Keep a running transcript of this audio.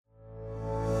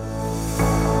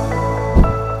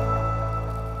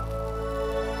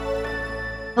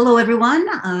Hello, everyone.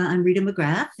 I'm Rita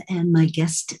McGrath, and my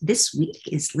guest this week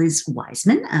is Liz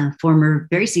Wiseman, a former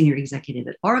very senior executive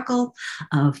at Oracle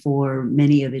for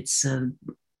many of its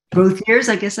growth years,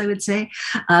 I guess I would say,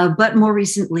 but more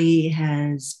recently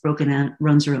has broken out,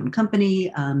 runs her own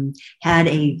company, had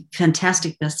a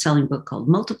fantastic best-selling book called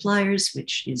Multipliers,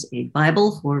 which is a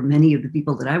Bible for many of the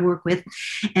people that I work with,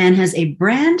 and has a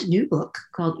brand new book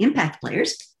called Impact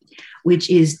Players,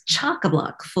 which is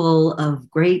chock-a-block full of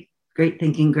great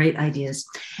thinking, great ideas.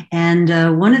 And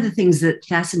one of the things that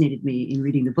fascinated me in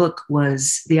reading the book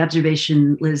was the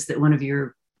observation, Liz, that one of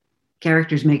your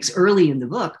characters makes early in the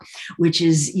book, which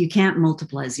is you can't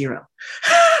multiply zero.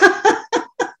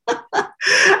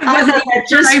 That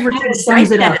just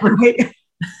sums it up, right?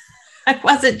 I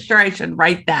wasn't sure I should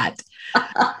write that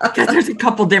because there's a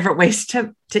couple different ways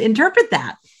to interpret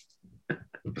that.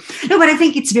 No, but I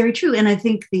think it's very true. And I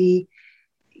think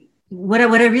what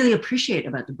I really appreciate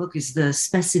about the book is the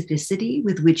specificity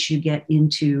with which you get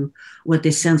into what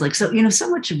this sounds like. So, so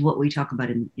much of what we talk about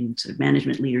in sort of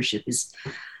management leadership is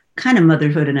kind of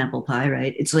motherhood and apple pie,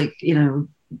 right? It's like,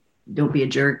 don't be a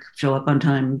jerk, show up on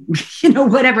time,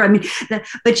 whatever. I mean,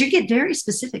 but you get very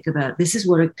specific about this is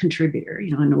what a contributor,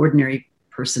 an ordinary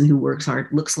person who works hard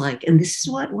looks like. And this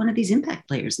is what one of these impact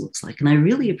players looks like. And I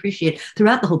really appreciate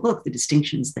throughout the whole book, the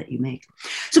distinctions that you make.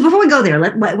 So before we go there,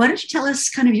 why don't you tell us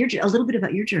kind of a little bit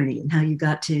about your journey and how you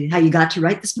got to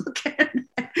write this book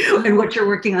and what you're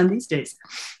working on these days?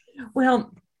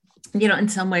 Well, in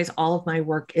some ways, all of my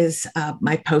work is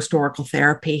my post-Oracle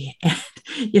therapy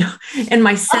and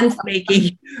my sense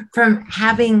making from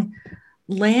having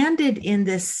landed in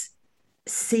this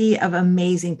sea of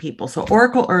amazing people. So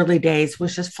Oracle early days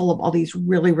was just full of all these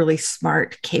really, really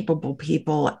smart, capable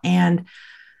people. And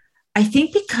I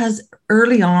think because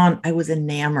early on, I was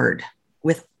enamored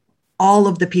with all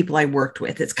of the people I worked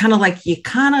with. It's kind of like you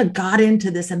kind of got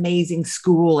into this amazing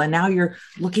school and now you're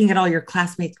looking at all your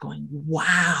classmates going,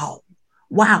 wow.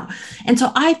 And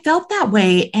so I felt that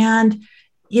way. And,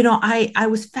 I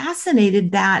was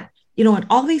fascinated that, in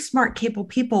all these smart, capable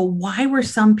people, why were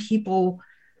some people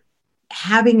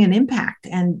having an impact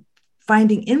and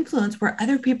finding influence where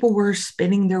other people were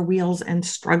spinning their wheels and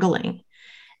struggling?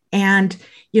 And,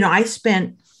 I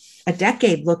spent a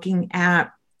decade looking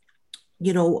at,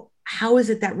 how is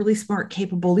it that really smart,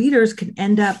 capable leaders can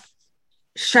end up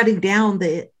shutting down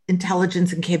the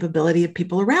intelligence and capability of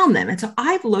people around them? And so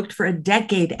I've looked for a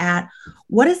decade at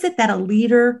what is it that a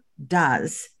leader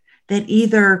does that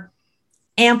either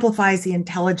amplifies the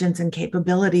intelligence and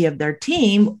capability of their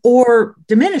team or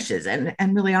diminishes and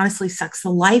really honestly sucks the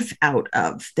life out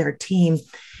of their team.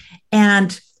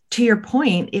 And to your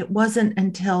point, it wasn't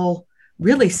until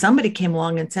really somebody came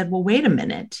along and said, well, wait a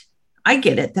minute, I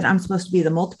get it that I'm supposed to be the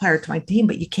multiplier to my team,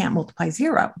 but you can't multiply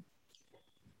zero.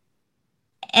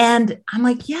 And I'm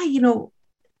like, yeah,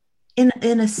 in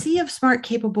a sea of smart,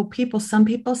 capable people, some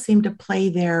people seem to play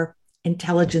their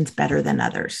intelligence better than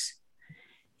others.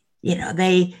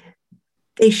 They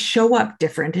show up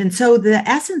different. And so the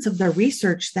essence of the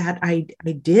research that I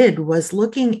did was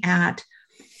looking at,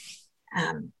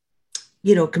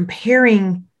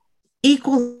 comparing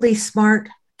equally smart,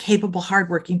 capable,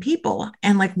 hardworking people.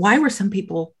 And like, why were some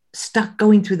people stuck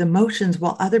going through the motions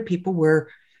while other people were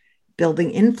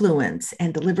building influence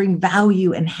and delivering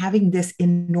value and having this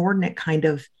inordinate kind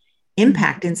of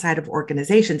impact inside of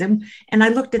organizations? And I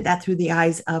looked at that through the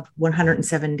eyes of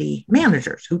 170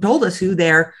 managers who told us who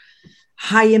their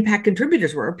high impact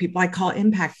contributors were, people I call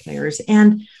impact players.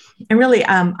 And really,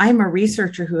 I'm a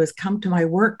researcher who has come to my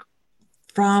work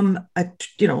from a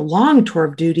long tour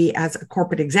of duty as a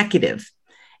corporate executive.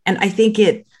 And I think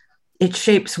it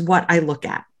shapes what I look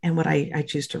at and what I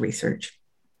choose to research.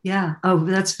 Yeah. Oh,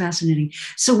 that's fascinating.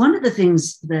 So one of the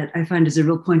things that I find is a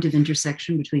real point of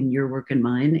intersection between your work and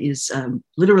mine is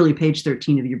literally page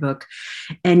 13 of your book.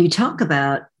 And you talk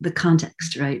about the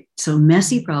context, right? So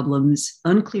messy problems,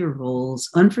 unclear roles,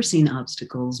 unforeseen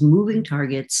obstacles, moving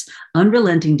targets,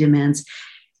 unrelenting demands.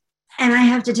 And I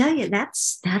have to tell you,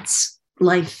 that's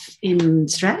life in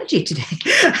strategy today.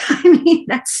 I mean,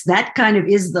 that kind of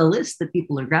is the list that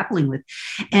people are grappling with.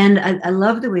 And I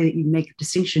love the way that you make a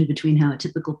distinction between how a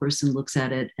typical person looks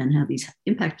at it and how these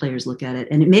impact players look at it.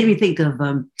 And it made me think of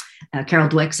Carol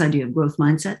Dweck's idea of growth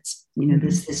mindsets.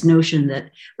 This notion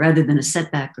that rather than a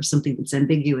setback or something that's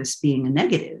ambiguous being a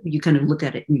negative, you kind of look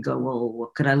at it and you go, well,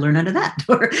 what could I learn out of that?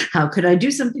 Or how could I do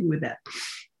something with that?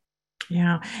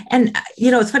 Yeah. And,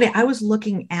 it's funny, I was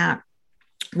looking at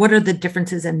what are the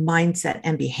differences in mindset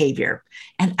and behavior?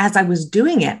 And as I was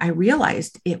doing it, I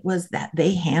realized it was that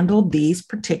they handled these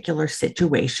particular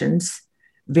situations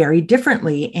very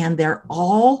differently. And they're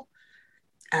all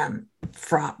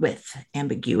fraught with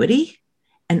ambiguity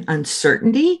and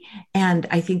uncertainty. And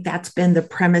I think that's been the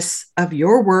premise of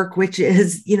your work, which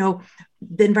is,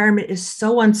 the environment is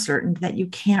so uncertain that you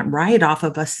can't ride off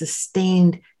of a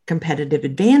sustained competitive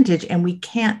advantage. And we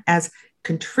can't, as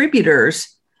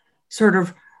contributors, sort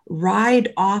of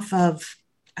ride off of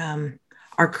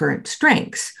our current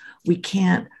strengths. We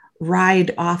can't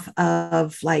ride off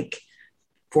of like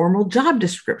formal job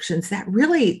descriptions. That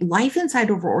really, life inside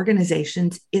of our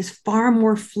organizations is far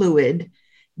more fluid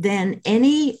than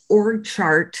any org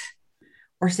chart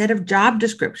or set of job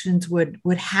descriptions would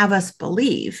have us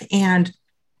believe. And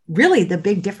really the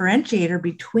big differentiator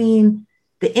between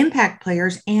the impact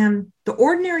players and the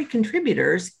ordinary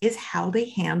contributors is how they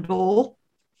handle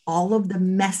all of the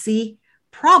messy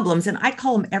problems. And I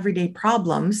call them everyday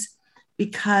problems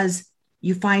because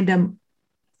you find them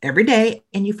every day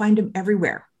and you find them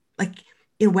everywhere. Like,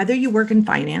 whether you work in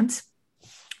finance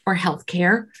or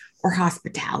healthcare or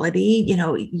hospitality,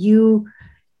 you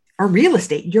or real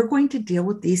estate, you're going to deal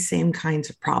with these same kinds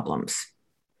of problems.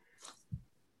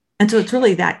 And so it's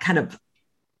really that kind of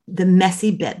the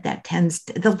messy bit that tends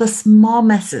to, the small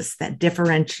messes that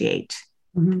differentiate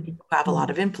people who have a lot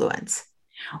of influence.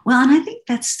 Well, and I think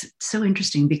that's so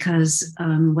interesting because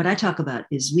what I talk about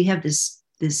is we have this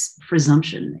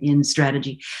presumption in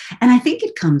strategy. And I think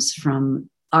it comes from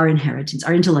our inheritance,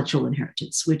 our intellectual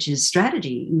inheritance, which is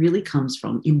strategy really comes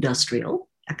from industrial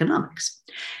economics.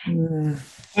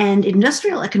 And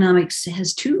industrial economics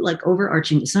has two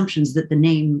overarching assumptions that the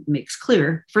name makes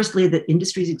clear. Firstly, that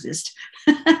industries exist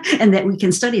and that we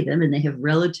can study them and they have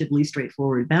relatively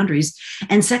straightforward boundaries.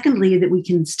 And secondly, that we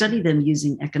can study them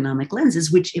using economic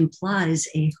lenses, which implies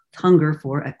a hunger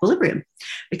for equilibrium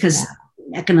because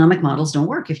economic models don't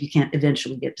work if you can't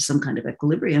eventually get to some kind of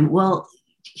equilibrium. Well,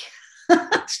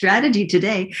 strategy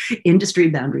today, industry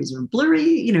boundaries are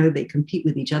blurry. They compete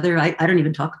with each other. I don't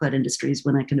even talk about industries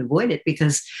when I can avoid it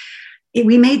because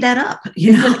we made that up.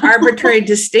 It's an arbitrary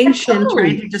distinction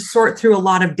trying to just sort through a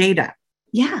lot of data.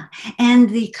 Yeah. And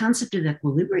the concept of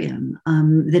equilibrium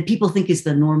that people think is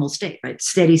the normal state, right?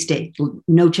 Steady state,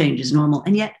 no change is normal.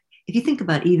 And yet, if you think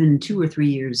about even 2 or 3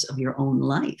 years of your own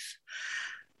life,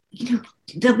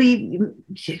 there'll be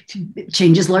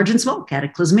changes large and small,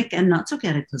 cataclysmic and not so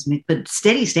cataclysmic, but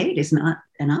steady state is not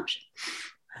an option.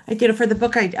 I did it for the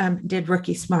book I did,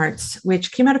 Rookie Smarts,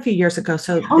 which came out a few years ago.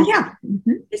 So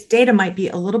this data might be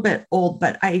a little bit old,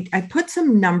 but I put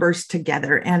some numbers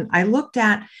together and I looked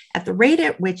at the rate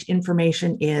at which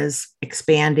information is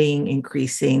expanding,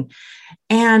 increasing,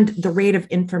 and the rate of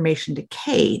information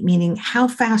decay, meaning how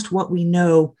fast what we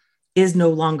know is no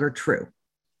longer true.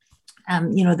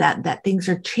 That things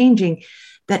are changing,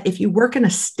 that if you work in a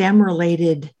STEM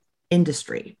related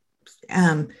industry,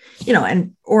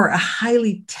 or a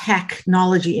highly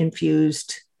technology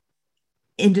infused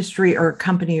industry or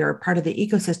company or part of the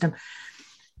ecosystem,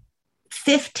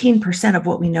 15% of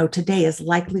what we know today is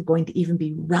likely going to even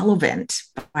be relevant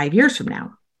 5 years from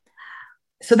now.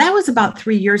 So that was about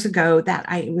 3 years ago that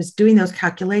I was doing those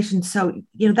calculations. So,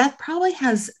 that probably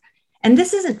has, and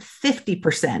this isn't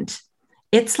 50%,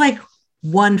 it's like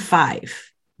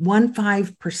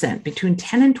 15%, between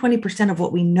 10 and 20% of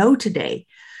what we know today.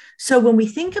 So when we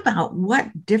think about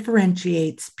what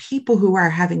differentiates people who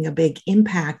are having a big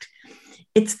impact,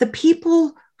 it's the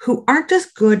people who aren't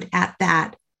just good at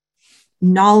that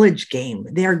knowledge game.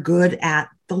 They're good at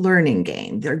the learning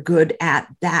game. They're good at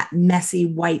that messy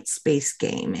white space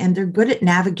game, and they're good at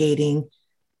navigating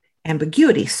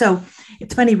ambiguity. So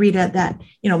it's funny, Rita, that,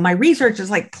 my research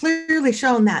is clearly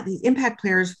shown that these impact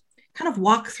players kind of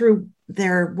walk through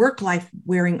their work life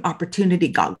wearing opportunity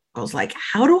goggles. Like,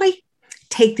 how do I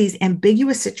take these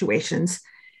ambiguous situations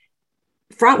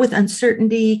fraught with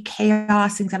uncertainty,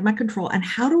 chaos, things out of my control, and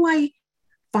how do I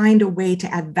find a way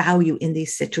to add value in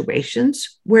these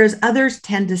situations? Whereas others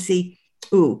tend to see,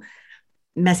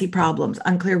 messy problems,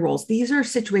 unclear roles. These are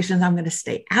situations I'm going to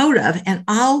stay out of, and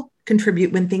I'll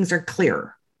contribute when things are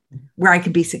clear, where I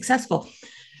could be successful.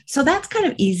 So that's kind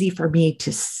of easy for me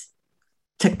to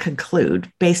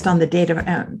conclude based on the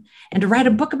data and to write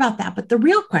a book about that. But the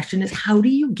real question is, how do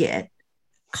you get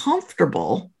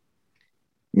comfortable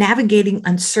navigating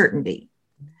uncertainty?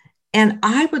 And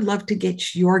I would love to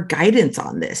get your guidance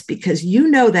on this, because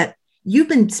that you've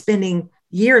been spending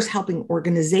years helping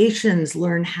organizations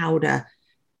learn how to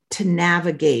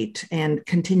navigate and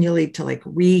continually to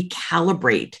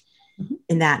recalibrate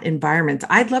in that environment.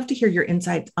 I'd love to hear your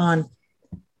insights on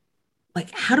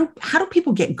how do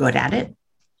people get good at it?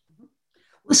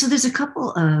 Well, so there's a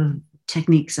couple of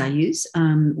techniques I use.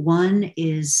 One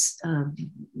is,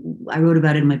 I wrote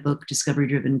about it in my book, Discovery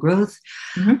Driven Growth,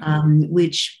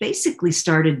 which basically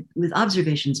started with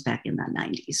observations back in the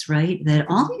 90s, right? That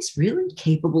all these really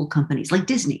capable companies like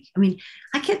Disney, I mean,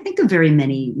 I can't think of very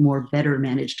many more better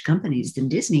managed companies than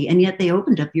Disney. And yet they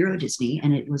opened up Euro Disney,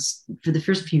 and it was, for the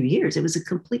first few years, it was a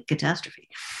complete catastrophe.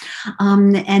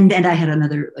 And I had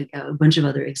a bunch of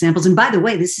other examples. And by the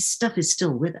way, this stuff is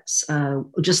still with us.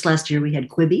 Just last year, we had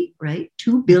Quibi, right?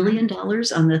 $2 billion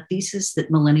on the thesis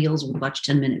that millennials would watch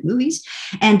 10-minute movies.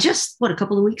 And just a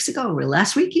couple of weeks ago, or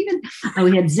last week even,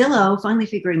 we had Zillow finally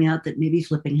figuring out that maybe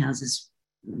flipping houses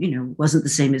wasn't the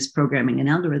same as programming an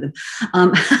algorithm.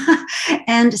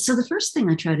 And so the first thing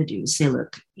I try to do is say,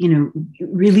 look,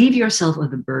 relieve yourself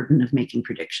of the burden of making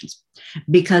predictions,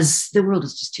 because the world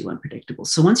is just too unpredictable.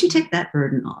 So once you take that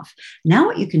burden off, now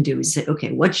what you can do is say,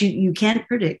 okay, what you can't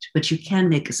predict, but you can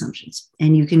make assumptions,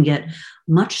 and you can get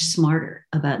much smarter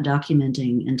about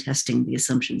documenting and testing the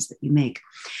assumptions that you make.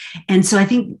 And so I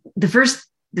think the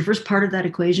first part of that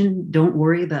equation, don't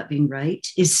worry about being right,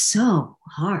 is so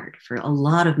hard for a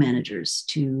lot of managers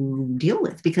to deal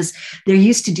with, because they're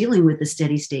used to dealing with the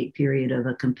steady state period of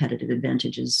a competitive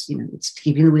advantage. It's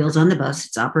keeping the wheels on the bus,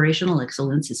 it's operational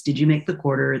excellence, it's did you make the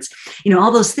quarter, it's,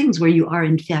 all those things where you are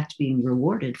in fact being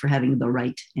rewarded for having the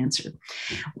right answer.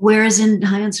 Whereas in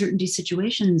high uncertainty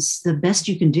situations, the best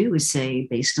you can do is say,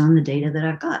 based on the data that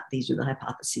I've got, these are the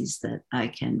hypotheses that I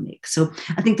can make. So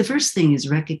I think the first thing is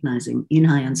recognizing in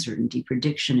high uncertainty,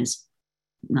 prediction is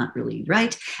not really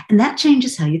right. And that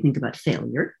changes how you think about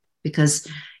failure, because,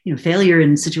 failure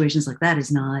in situations like that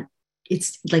is not,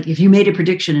 it's like if you made a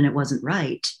prediction and it wasn't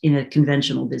right in a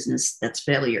conventional business, that's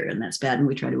failure, and that's bad. And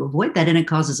we try to avoid that. And it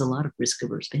causes a lot of risk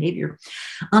averse behavior.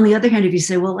 On the other hand, if you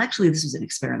say, well, actually, this was an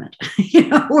experiment,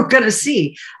 we're going to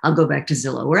see, I'll go back to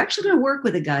Zillow. We're actually going to work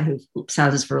with a guy who flips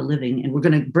houses for a living, and we're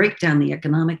going to break down the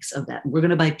economics of that. We're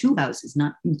going to buy 2 houses,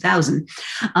 not 2,000.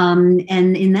 And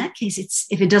in that case,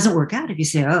 if it doesn't work out, if you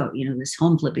say, oh, this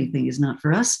home flipping thing is not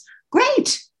for us,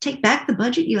 great. Take back the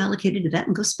budget you allocated to that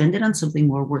and go spend it on something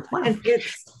more worthwhile. And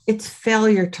it's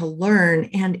failure to learn,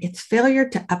 and it's failure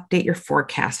to update your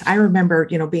forecast. I remember,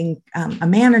 being a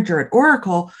manager at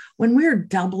Oracle when we were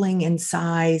doubling in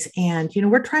size, and,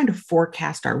 we're trying to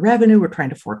forecast our revenue, we're trying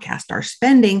to forecast our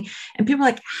spending, and people are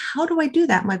like, how do I do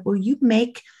that? I'm like, well, you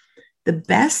make the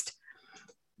best,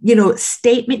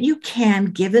 statement you can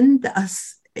given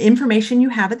us information you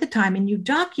have at the time, and you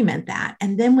document that.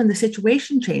 And then when the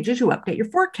situation changes, you update your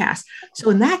forecast. So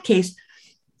in that case,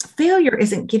 failure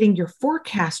isn't getting your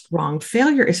forecast wrong.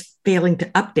 Failure is failing to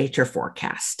update your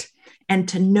forecast and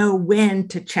to know when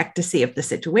to check to see if the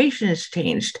situation has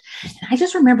changed. And I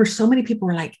just remember so many people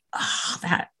were like, oh,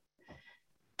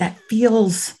 that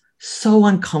feels so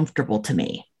uncomfortable to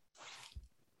me.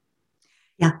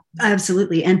 Yeah,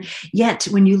 absolutely. And yet,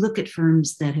 when you look at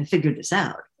firms that have figured this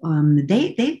out,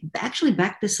 they actually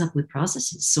back this up with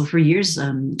processes. So for years,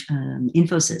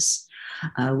 Infosys,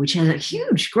 which has a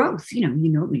huge growth, you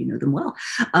know them well,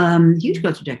 huge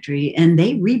growth trajectory, and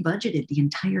they rebudgeted the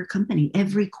entire company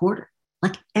every quarter.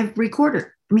 I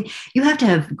mean, you have to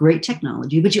have great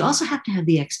technology, but you also have to have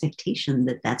the expectation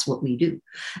that that's what we do.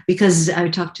 Because I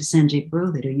talked to Sanjay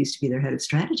Purohit, who used to be their head of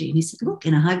strategy, and he said, look,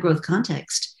 in a high growth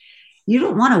context, you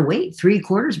don't want to wait 3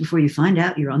 quarters before you find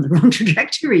out you're on the wrong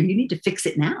trajectory. You need to fix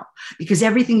it now, because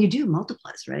everything you do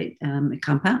multiplies, right? It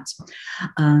compounds,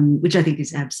 which I think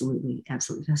is absolutely,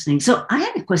 absolutely fascinating. So I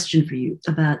had a question for you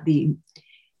about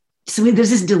so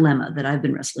there's this dilemma that I've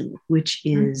been wrestling with, which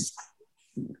is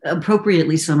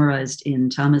appropriately summarized in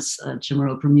Thomas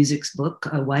Chimero-Permusic's book,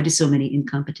 Why Do So Many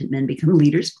Incompetent Men Become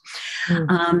Leaders?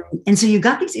 And so you've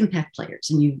got these impact players,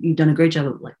 and you've done a great job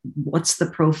of like, what's the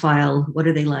profile? What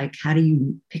are they like? How do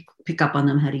you pick up on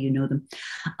them? How do you know them?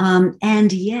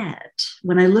 And yet,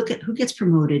 when I look at who gets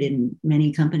promoted in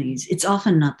many companies, it's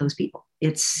often not those people.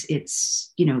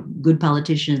 It's good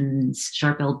politicians,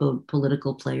 sharp-elbowed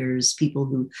political players, people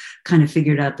who kind of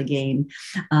figured out the game.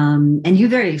 And you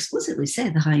very explicitly say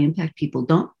the high-impact people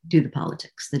don't do the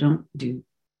politics. They don't do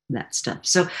that stuff.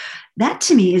 So that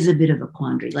to me is a bit of a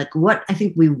quandary. Like, what I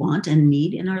think we want and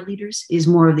need in our leaders is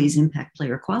more of these impact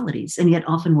player qualities. And yet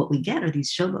often what we get are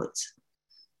these showboats.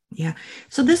 Yeah.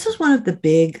 So this is one of the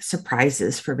big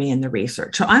surprises for me in the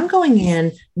research. So I'm going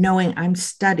in knowing I'm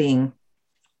studying,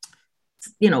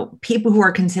 people who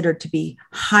are considered to be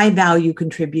high value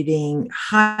contributing,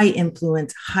 high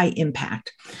influence, high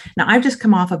impact. Now, I've just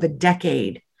come off of a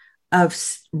decade of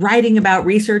writing about,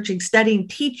 researching, studying,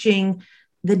 teaching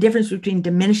the difference between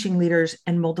diminishing leaders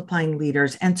and multiplying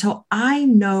leaders. And so I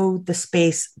know the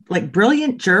space like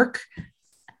brilliant jerk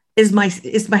is my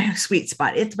sweet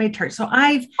spot. It's my turn. So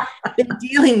I've been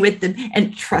dealing with them,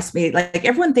 and trust me, like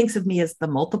everyone thinks of me as the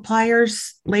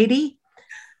multipliers lady,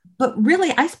 but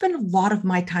really I spend a lot of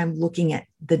my time looking at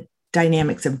the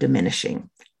dynamics of diminishing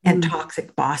and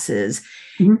toxic bosses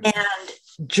and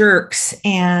jerks.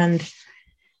 And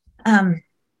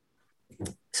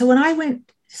so when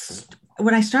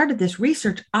I started this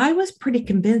research, I was pretty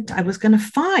convinced I was going to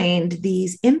find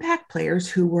these impact players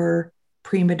who were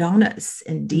prima donnas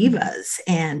and divas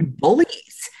and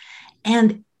bullies.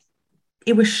 And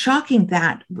it was shocking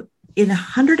that in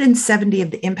 170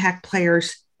 of the impact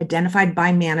players identified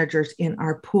by managers in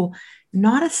our pool,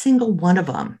 not a single one of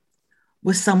them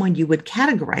was someone you would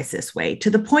categorize this way, to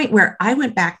the point where I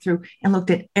went back through and looked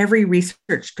at every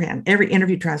every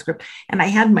interview transcript. And I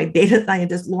had my data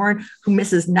scientist, Lauren, who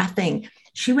misses nothing.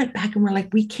 She went back and we're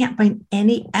like, we can't find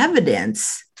any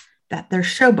evidence that they're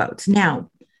showboats.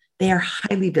 Now, they are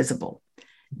highly visible.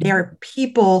 They are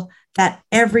people that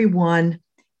everyone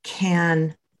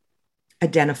can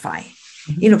identify.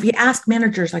 If you ask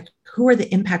managers, like, who are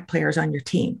the impact players on your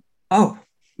team? Oh,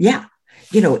 yeah.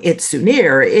 It's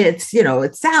Sunir, it's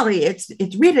Sally, it's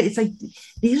Rita. It's like,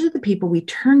 these are the people we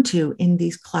turn to in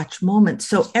these clutch moments.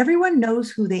 So everyone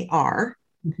knows who they are,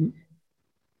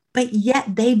 but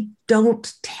yet they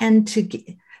don't tend to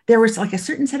there was like a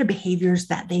certain set of behaviors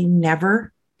that they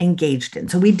never engaged in.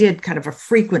 So we did kind of a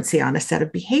frequency on a set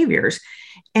of behaviors.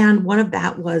 And one of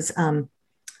that was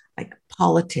like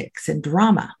politics and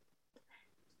drama.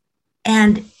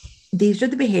 And these are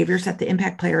the behaviors that the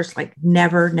impact players like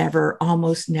never,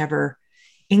 almost never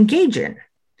engage in,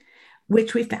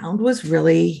 which we found was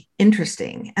really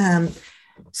interesting.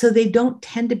 So they don't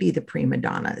tend to be the prima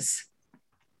donnas.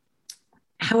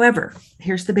 However,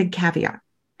 here's the big caveat.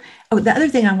 Oh, the other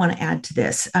thing I want to add to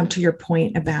this, to your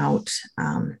point about,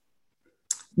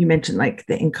 you mentioned like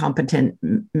the incompetent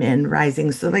men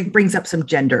rising. So like brings up some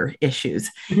gender issues.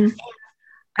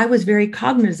 I was very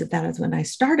cognizant of that as when I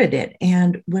started it.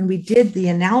 And when we did the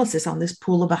analysis on this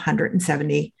pool of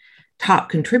 170 top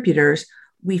contributors,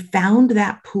 we found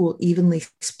that pool evenly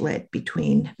split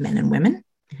between men and women.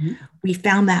 We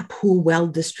found that pool well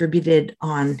distributed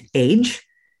on age.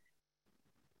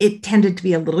 It tended to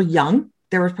be a little young.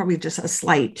 There was probably just a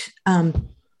slight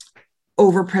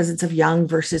overpresence of young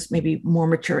versus maybe more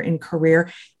mature in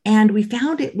career. And we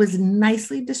found it was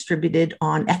nicely distributed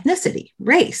on ethnicity,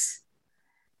 race.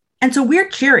 And so we're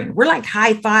cheering, we're like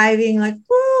high-fiving, like,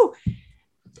 woo.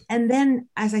 And then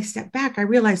as I stepped back, I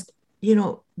realized,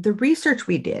 the research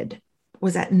we did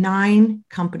was at 9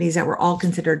 companies that were all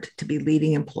considered to be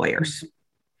leading employers.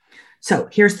 So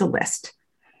here's the list.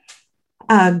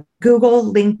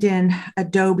 Google, LinkedIn,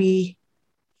 Adobe,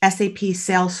 SAP,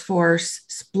 Salesforce,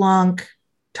 Splunk,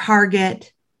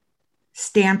 Target,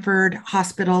 Stanford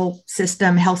Hospital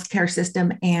System, healthcare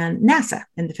system, and NASA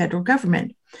in the federal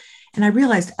government. And I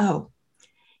realized,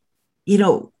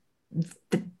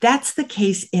 that's the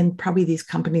case in probably these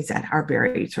companies that are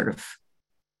very sort of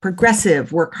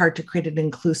progressive, work hard to create an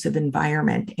inclusive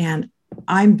environment. And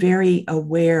I'm very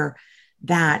aware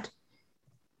that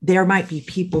there might be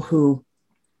people who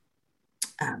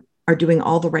are doing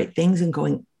all the right things and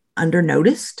going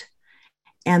undernoticed.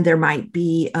 And there might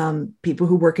be people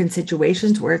who work in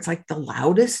situations where it's like the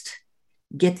loudest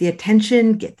get the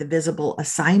attention, get the visible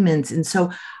assignments. And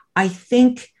so I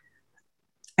think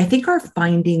our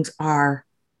findings are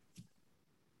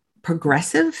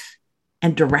progressive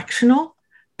and directional,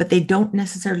 but they don't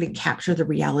necessarily capture the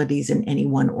realities in any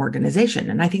one organization.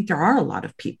 And I think there are a lot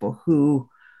of people who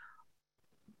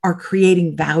are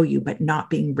creating value, but not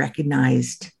being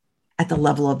recognized at the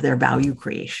level of their value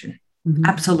creation.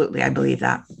 Absolutely. I believe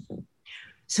that.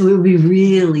 So it would be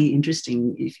really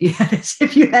interesting if you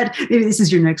had, maybe this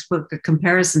is your next book, a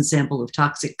comparison sample of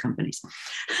toxic companies.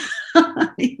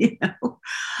 It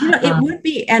would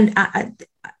be. And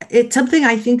it's something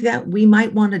I think that we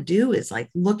might want to do is like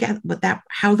look at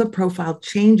how the profile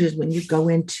changes when you go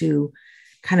into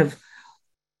kind of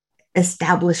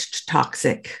established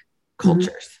toxic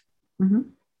cultures.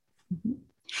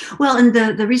 Well, and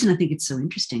the reason I think it's so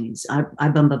interesting is I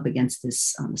bump up against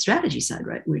this on the strategy side,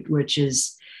 right? Which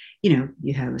is, you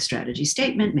have a strategy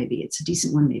statement, maybe it's a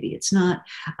decent one, maybe it's not,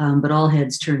 but all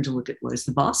heads turn to look at what does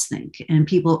the boss think, and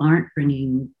people aren't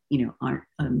bringing,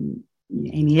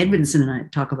 Amy Edmondson and I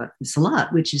talk about this a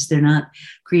lot, which is they're not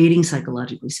creating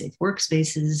psychologically safe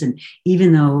workspaces. And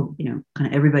even though, kind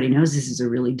of everybody knows this is a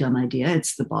really dumb idea,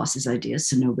 it's the boss's idea,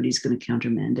 so nobody's going to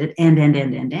countermand it.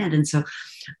 And so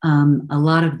a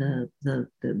lot of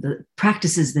the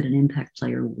practices that an impact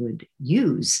player would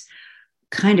use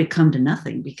kind of come to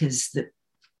nothing because the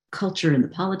culture and the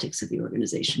politics of the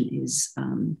organization is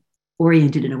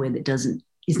oriented in a way that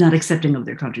is not accepting of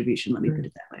their contribution. Let me put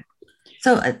it that way.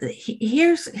 So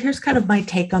here's kind of my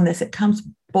take on this. It comes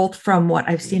both from what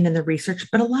I've seen in the research,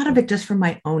 but a lot of it just from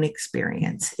my own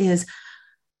experience is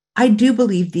I do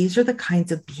believe these are the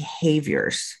kinds of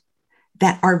behaviors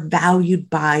that are valued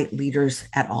by leaders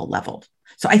at all levels.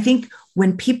 So I think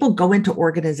when people go into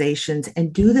organizations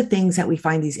and do the things that we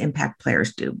find these impact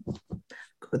players do,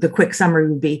 the quick summary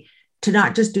would be to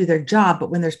not just do their job, but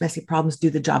when there's messy problems,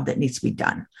 do the job that needs to be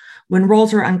done. When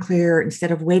roles are unclear, instead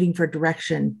of waiting for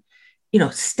direction,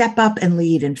 step up and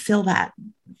lead and fill that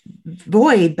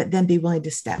void, but then be willing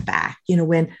to step back.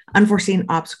 When unforeseen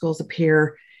obstacles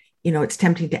appear, it's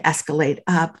tempting to escalate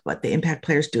up. What the impact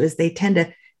players do is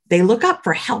they look up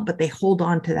for help, but they hold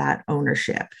on to that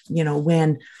ownership.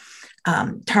 When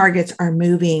targets are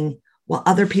moving while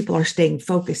other people are staying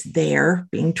focused, they're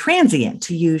being transient,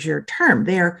 to use your term.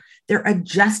 They're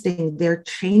adjusting, they're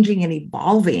changing and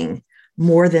evolving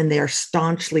more than they're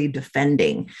staunchly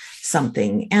defending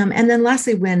something. And then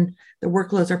lastly, when the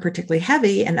workloads are particularly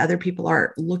heavy and other people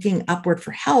are looking upward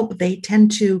for help, they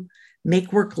tend to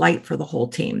make work light for the whole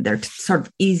team. They're sort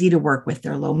of easy to work with.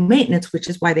 They're low maintenance, which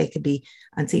is why they could be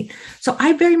unseen. So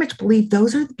I very much believe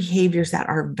those are the behaviors that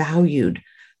are valued.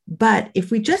 But if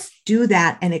we just do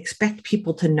that and expect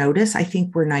people to notice, I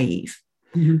think we're naive.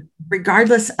 Mm-hmm.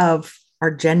 Regardless of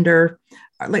our gender,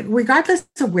 regardless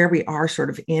of where we are sort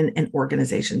of in an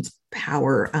organization's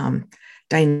power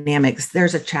dynamics,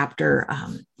 there's a chapter,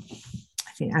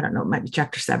 I don't know, it might be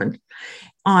chapter 7,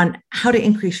 on how to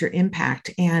increase your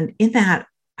impact. And in that,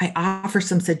 I offer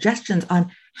some suggestions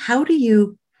on how do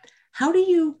you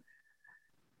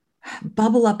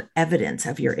bubble up evidence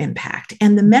of your impact.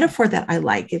 And the metaphor that I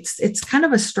like, it's kind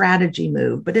of a strategy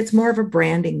move, but it's more of a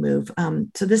branding move.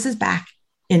 So this is back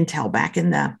in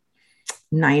the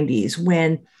 90s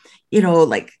when,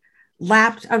 probably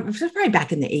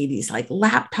back in the 80s, like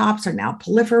laptops are now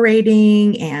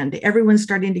proliferating and everyone's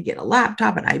starting to get a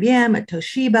laptop at IBM, at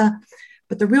Toshiba.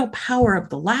 But the real power of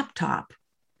the laptop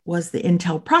was the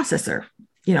Intel processor,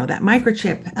 that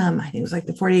microchip, I think it was like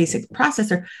the 4086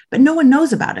 processor, but no one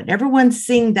knows about it. Everyone's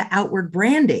seeing the outward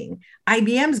branding.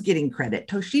 IBM's getting credit.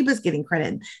 Toshiba's getting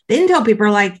credit. The Intel people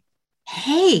are like,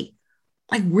 hey,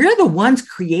 we're the ones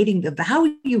creating the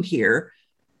value here,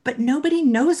 but nobody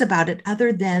knows about it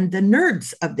other than the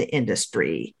nerds of the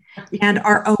industry and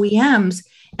our OEMs.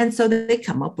 And so they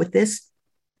come up with this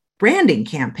branding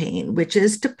campaign, which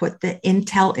is to put the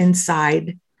Intel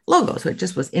Inside logo. So it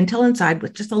just was Intel Inside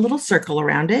with just a little circle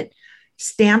around it,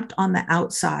 stamped on the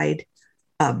outside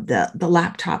of the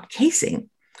laptop casing.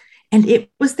 And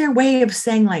it was their way of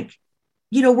saying,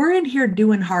 we're in here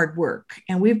doing hard work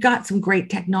and we've got some great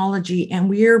technology and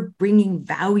we're bringing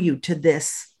value to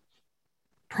this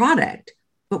product,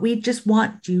 but we just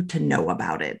want you to know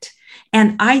about it.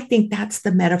 And I think that's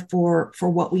the metaphor for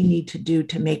what we need to do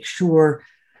to make sure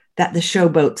that the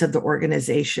showboats of the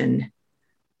organization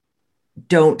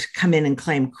don't come in and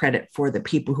claim credit for the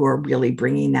people who are really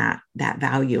bringing that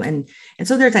value. And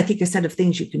so there's, I think, a set of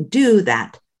things you can do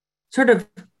that sort of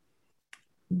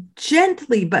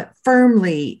gently but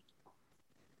firmly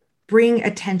bring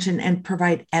attention and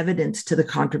provide evidence to the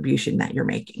contribution that you're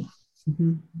making.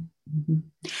 Mm-hmm. Mm-hmm.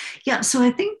 Yeah, so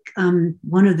I think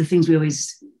one of the things we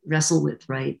always wrestle with,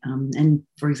 right? And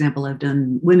for example, I've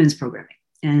done women's programming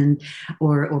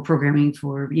or programming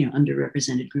for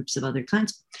underrepresented groups of other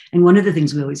kinds. And one of the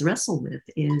things we always wrestle with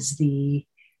is the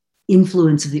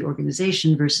influence of the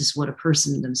organization versus what a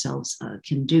person themselves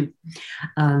can do.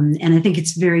 And I think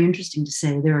it's very interesting to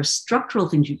say there are structural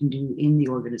things you can do in the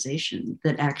organization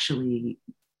that actually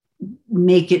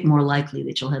make it more likely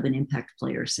that you'll have an impact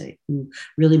player, say, who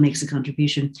really makes a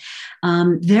contribution.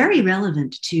 Very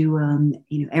relevant to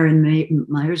Erin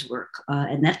Meyer's work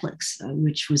at Netflix,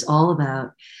 which was all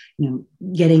about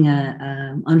getting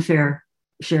a unfair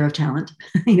share of talent,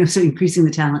 so increasing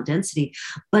the talent density,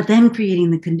 but then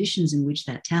creating the conditions in which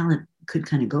that talent could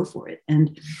kind of go for it.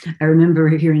 And I remember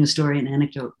hearing a story, an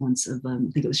anecdote once of, I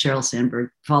think it was Sheryl Sandberg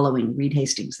following Reed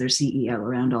Hastings, their CEO,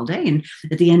 around all day. And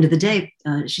at the end of the day,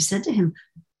 she said to him,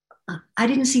 I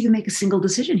didn't see you make a single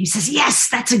decision. He says, yes,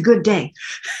 that's a good day.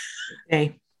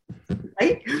 Okay.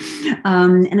 Right?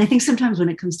 And I think sometimes when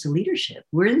it comes to leadership,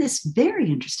 we're in this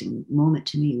very interesting moment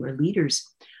to me where leaders,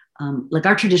 like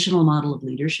our traditional model of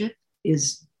leadership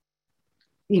is,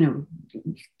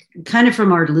 kind of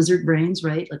from our lizard brains,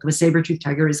 right? Like if a saber-toothed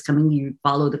tiger is coming, you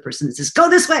follow the person that says, go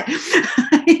this way.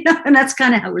 And that's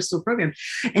kind of how we're still programmed.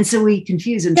 And so we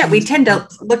confuse. We tend to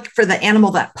look for the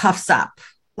animal that puffs up.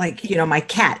 Like, my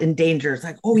cat in danger is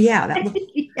like, oh yeah, that looks.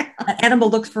 Yeah. An animal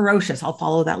looks ferocious. I'll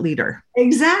follow that leader.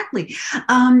 Exactly.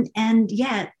 And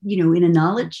yet, in a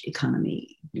knowledge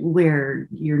economy where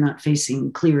you're not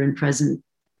facing clear and present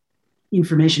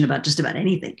information about just about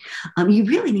anything, you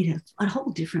really need a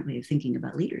whole different way of thinking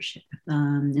about leadership.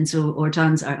 And so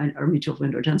our mutual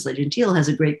friend Ortan Slay-Gentile has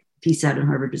a great piece out in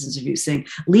Harvard Business Review saying,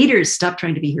 leaders, stop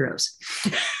trying to be heroes.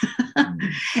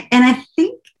 And I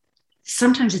think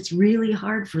sometimes it's really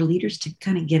hard for leaders to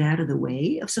kind of get out of the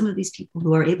way of some of these people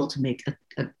who are able to make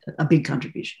a big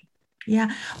contribution.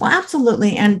 Yeah, well,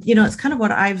 absolutely. And, it's kind of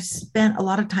what I've spent a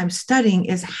lot of time studying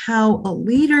is how a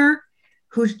leader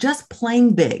who's just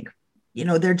playing big,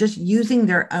 they're just using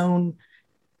their own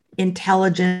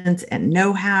intelligence and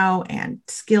know-how and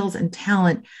skills and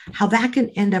talent, how that can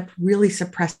end up really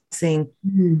suppressing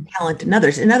talent in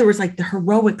others. In other words, like the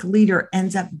heroic leader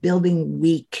ends up building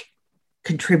weak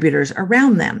contributors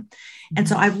around them. And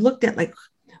so I've looked at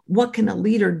what can a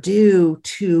leader do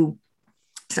to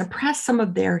suppress some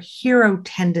of their hero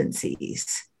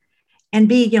tendencies and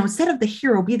be, instead of the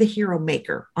hero, be the hero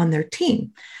maker on their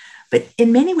team. But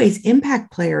in many ways,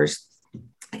 impact players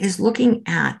is looking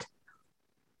at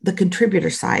the contributor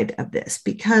side of this,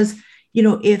 because,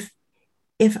 if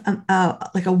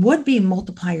like a would-be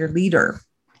multiplier leader,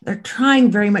 they're trying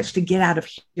very much to get out of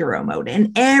hero mode,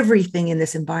 and everything in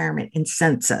this environment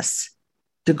incents us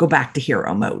to go back to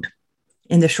hero mode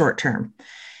in the short term.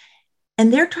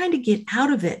 And they're trying to get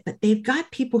out of it, but they've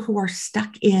got people who are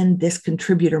stuck in this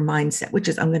contributor mindset, which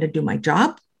is I'm going to do my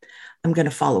job. I'm going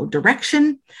to follow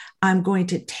direction. I'm going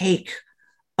to take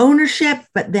ownership.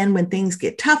 But then when things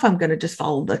get tough, I'm going to just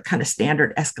follow the kind of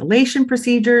standard escalation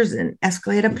procedures and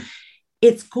escalate them.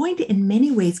 It's going to, in many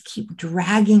ways, keep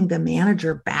dragging the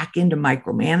manager back into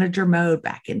micromanager mode,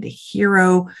 back into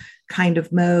hero kind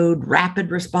of mode, rapid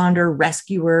responder,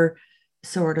 rescuer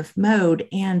sort of mode.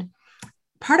 And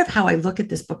part of how I look at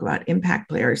this book about impact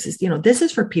players is, this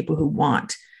is for people who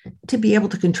want to be able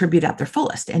to contribute at their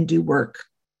fullest and do work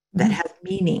that has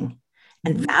meaning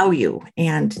and value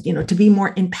and, to be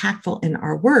more impactful in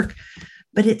our work.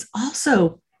 But it's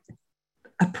also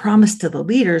a promise to the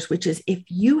leaders, which is if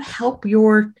you help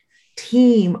your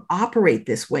team operate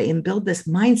this way and build this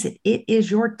mindset, it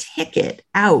is your ticket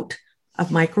out of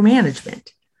micromanagement.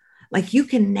 Like you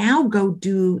can now go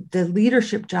do the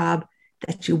leadership job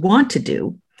that you want to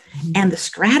do and the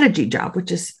strategy job,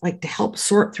 which is like to help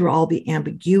sort through all the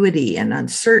ambiguity and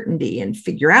uncertainty and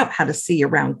figure out how to see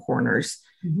around corners.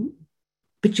 Mm-hmm.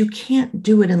 But you can't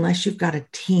do it unless you've got a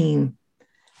team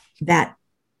that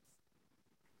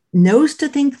knows to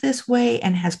think this way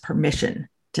and has permission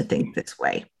to think this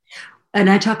way. And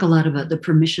I talk a lot about the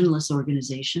permissionless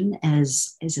organization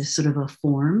as a sort of a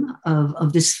form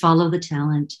of this follow the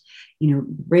talent,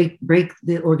 break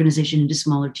the organization into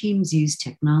smaller teams, use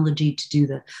technology to do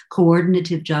the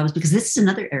coordinative jobs, because this is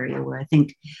another area where I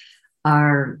think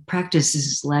our practice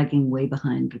is lagging way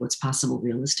behind what's possible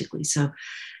realistically. So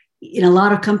in a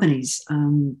lot of companies,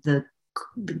 the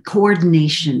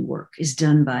coordination work is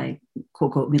done by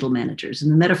quote, quote, middle managers. And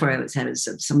the metaphor I always had is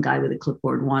of some guy with a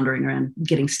clipboard wandering around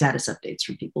getting status updates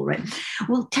from people, right?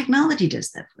 Well, technology does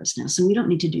that for us now, so we don't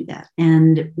need to do that.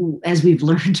 And as we've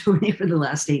learned over the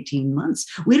last 18 months,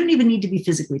 we don't even need to be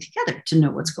physically together to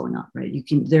know what's going on, right?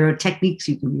 There are techniques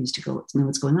you can use to know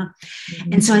what's going on.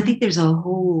 Mm-hmm. And so I think there's a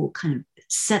whole kind of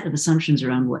set of assumptions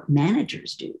around what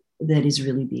managers do that is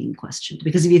really being questioned.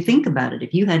 Because if you think about it,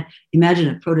 if you imagine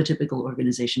a prototypical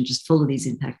organization just full of these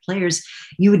impact players,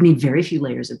 you would need very few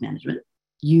layers of management.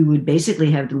 You would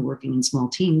basically have them working in small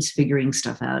teams, figuring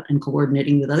stuff out and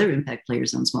coordinating with other impact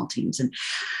players on small teams. And,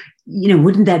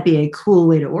 wouldn't that be a cool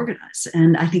way to organize?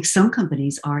 And I think some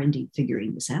companies are indeed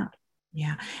figuring this out.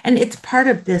 Yeah. And it's part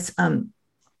of this,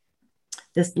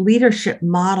 this leadership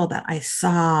model that I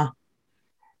saw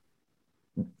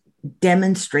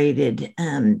demonstrated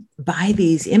by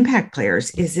these impact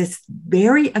players is this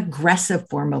very aggressive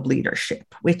form of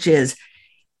leadership, which is,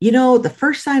 the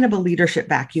first sign of a leadership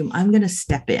vacuum, I'm going to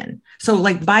step in. So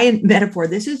like by a metaphor,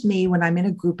 this is me when I'm in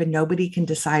a group and nobody can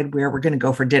decide where we're going to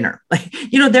go for dinner. Like,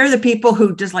 they're the people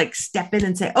who just like step in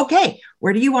and say, okay,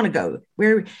 where do you want to go?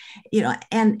 Where,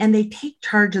 and they take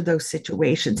charge of those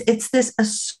situations. It's this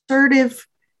assertive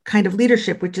kind of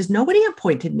leadership, which is nobody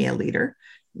appointed me a leader.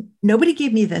 Nobody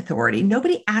gave me the authority.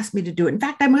 Nobody asked me to do it. In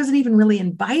fact, I wasn't even really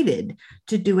invited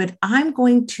to do it. I'm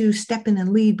going to step in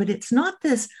and lead, but it's not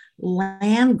this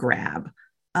land grab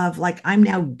of like, I'm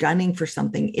now gunning for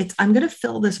something. I'm going to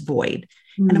fill this void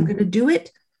and I'm going to do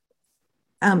it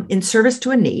in service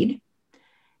to a need.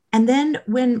 And then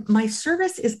when my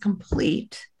service is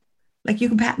complete, like you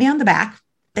can pat me on the back,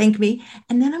 thank me.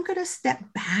 And then I'm going to step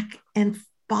back and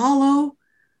follow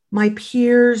my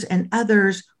peers and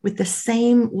others with the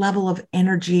same level of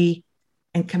energy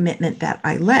and commitment that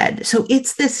I led. So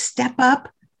it's this step up,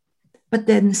 but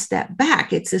then step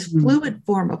back. It's this fluid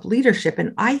form of leadership.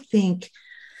 And I think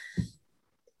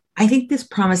this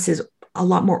promises a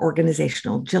lot more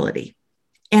organizational agility.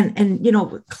 And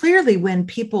clearly when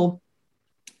people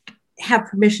have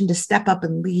permission to step up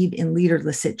and lead in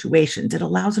leaderless situations, it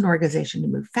allows an organization to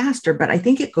move faster. But I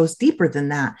think it goes deeper than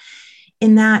that,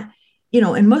 in that,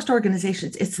 in most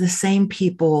organizations, it's the same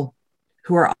people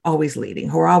who are always leading,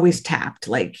 who are always tapped,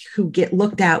 like who get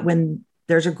looked at when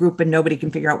there's a group and nobody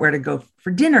can figure out where to go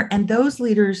for dinner. And those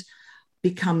leaders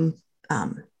become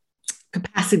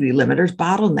capacity limiters,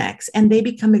 bottlenecks, and they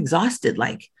become exhausted.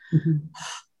 Like,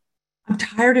 I'm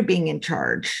tired of being in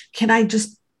charge.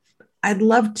 I'd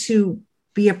love to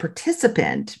be a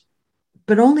participant,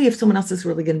 but only if someone else is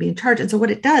really going to be in charge. And so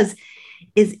what it does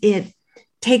is it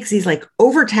takes these like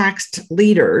overtaxed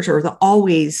leaders, or the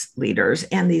always leaders,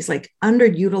 and these like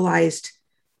underutilized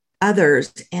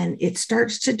others, and it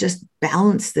starts to just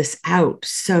balance this out.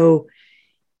 So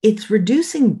it's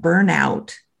reducing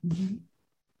burnout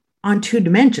on two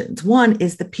dimensions. One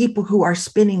is the people who are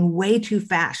spinning way too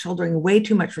fast, shouldering way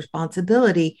too much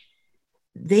responsibility.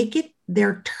 They get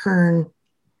their turn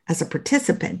as a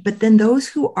participant, but then those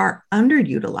who are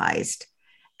underutilized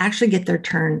actually get their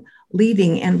turn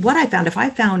leading. And what if I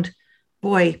found,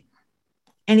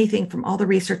 anything from all the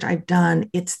research I've done,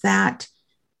 it's that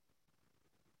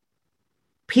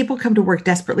people come to work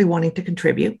desperately wanting to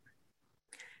contribute.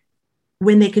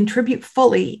 When they contribute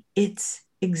fully, it's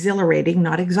exhilarating,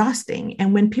 not exhausting.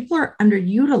 And when people are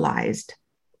underutilized,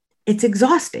 it's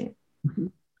exhausting,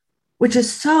 which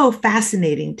is so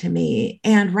fascinating to me.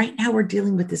 And right now we're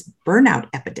dealing with this burnout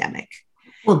epidemic.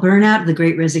 Well, burnout, the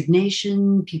Great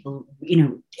Resignation, people,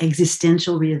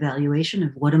 existential reevaluation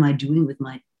of what am I doing with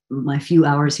my few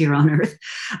hours here on Earth.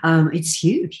 It's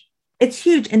huge. It's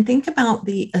huge. And think about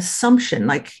the assumption,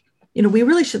 we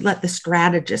really should let the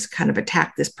strategists kind of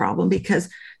attack this problem, because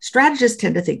strategists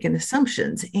tend to think in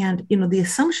assumptions. And, the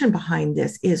assumption behind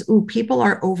this is, people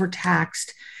are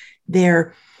overtaxed.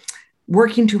 They're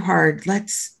working too hard.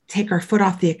 Let's take our foot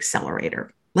off the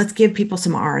accelerator. Let's give people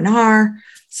some R&R,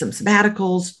 some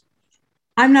sabbaticals.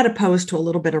 I'm not opposed to a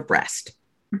little bit of rest,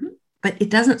 but it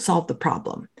doesn't solve the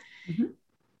problem.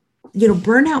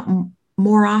 Burnout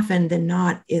more often than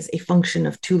not is a function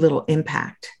of too little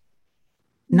impact,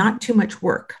 not too much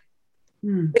work.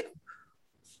 When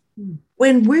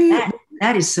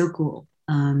that is so cool.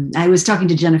 I was talking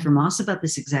to Jennifer Moss about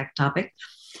this exact topic,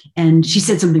 and she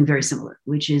said something very similar,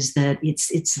 which is that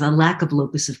it's the lack of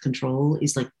locus of control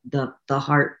is like the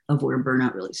heart of where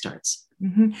burnout really starts.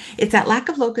 It's that lack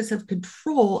of locus of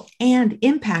control and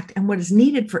impact. And what is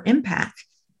needed for impact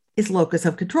is locus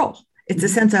of control. It's a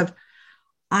sense of,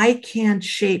 I can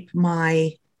shape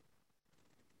my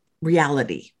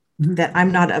reality, that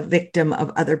I'm not a victim of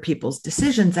other people's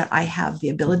decisions, that I have the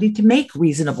ability to make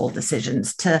reasonable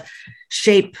decisions, to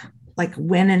shape like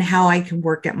when and how I can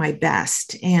work at my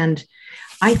best. And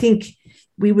I think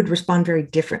we would respond very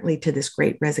differently to this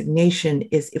Great Resignation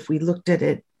is if we looked at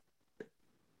it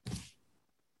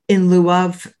in lieu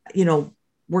of,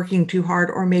 working too hard,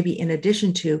 or maybe in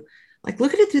addition to,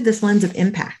 look at it through this lens of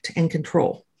impact and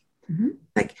control.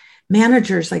 Like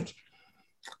managers,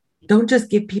 don't just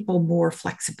give people more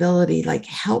flexibility,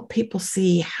 help people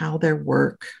see how their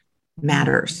work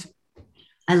matters.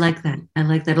 I like that. I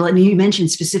mean, you mentioned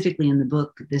specifically in the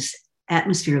book, this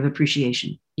atmosphere of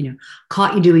appreciation,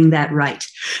 caught you doing that right.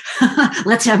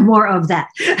 Let's have more of that.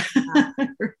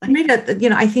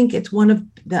 I think it's one of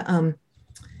the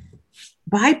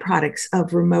byproducts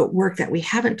of remote work that we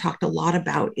haven't talked a lot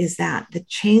about is that the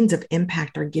chains of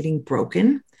impact are getting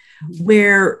broken,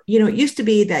 where, it used to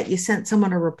be that you sent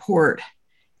someone a report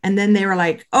and then they were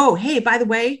like, oh, hey, by the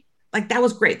way, that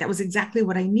was great. That was exactly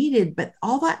what I needed. But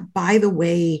all that by the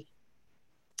way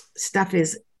stuff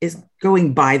is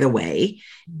going by the way.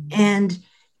 And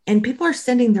people are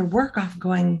sending their work off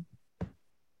going,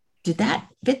 did that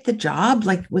fit the job?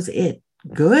 Was it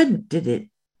good?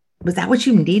 Was that what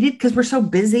you needed? Because we're so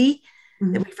busy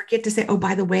that we forget to say, oh,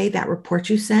 by the way, that report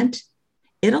you sent,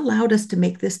 it allowed us to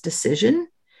make this decision.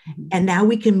 And now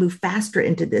we can move faster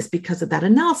into this because of that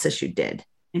analysis you did.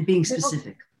 And being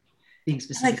specific.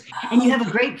 And you have a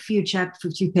great few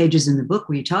pages in the book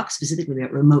where you talk specifically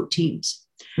about remote teams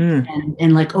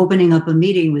and opening up a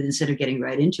meeting with, instead of getting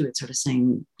right into it, sort of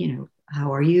saying,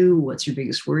 how are you? What's your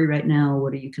biggest worry right now?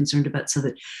 What are you concerned about? So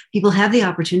that people have the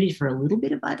opportunity for a little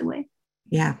bit of, by the way.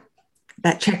 Yeah.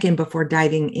 That check-in before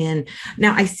diving in.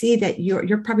 Now I see that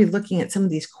you're probably looking at some of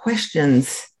these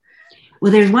questions.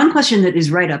 Well, there's one question that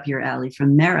is right up your alley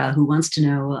from Mara, who wants to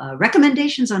know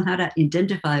recommendations on how to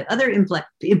identify other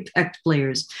impact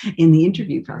players in the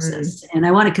interview process. And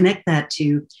I want to connect that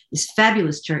to this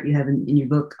fabulous chart you have in your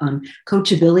book on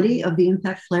coachability of the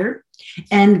impact player.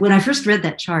 And when I first read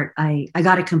that chart, I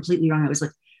got it completely wrong. I was like,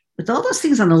 but all those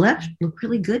things on the left look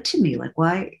really good to me. Like,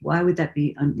 why would that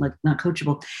be like not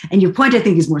coachable? And your point, I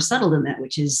think, is more subtle than that,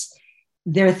 which is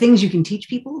there are things you can teach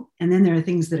people, and then there are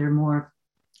things that are more,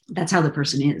 that's how the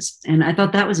person is. And I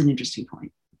thought that was an interesting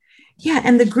point. Yeah.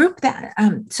 And the group that,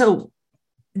 so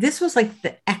this was like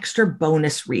the extra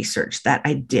bonus research that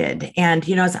I did. And,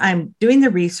 as I'm doing the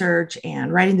research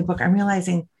and writing the book, I'm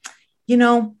realizing,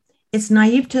 it's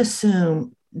naive to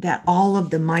assume that all of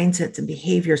the mindsets and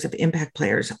behaviors of impact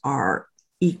players are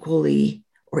equally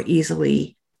or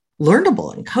easily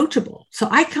learnable and coachable. So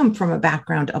I come from a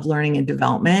background of learning and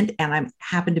development, and I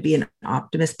happen to be an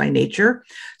optimist by nature.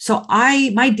 So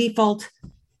my default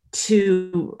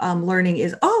to learning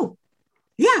is, oh,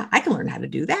 yeah, I can learn how to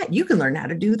do that. You can learn how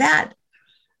to do that.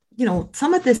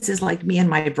 Some of this is like me and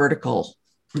my vertical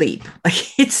leap. Like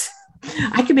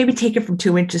I can maybe take it from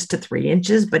 2 inches to 3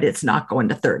 inches, but it's not going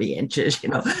to 30 inches,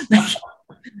 like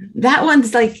that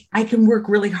one's like, I can work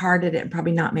really hard at it and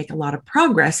probably not make a lot of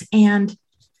progress. And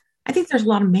I think there's a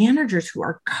lot of managers who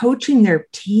are coaching their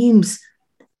teams,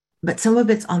 but some of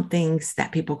it's on things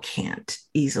that people can't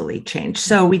easily change.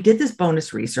 So we did this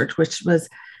bonus research, which was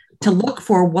to look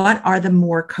for what are the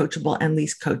more coachable and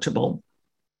least coachable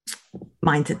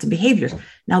mindsets and behaviors.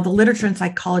 Now, the literature in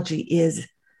psychology is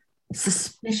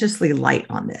suspiciously light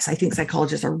on this. I think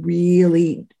psychologists are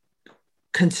really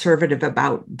conservative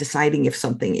about deciding if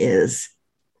something is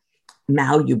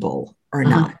malleable or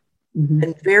not. Mm-hmm.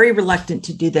 And very reluctant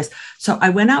to do this. So I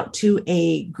went out to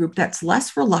a group that's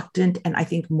less reluctant and I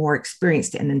think more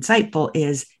experienced and insightful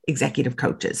is executive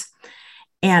coaches.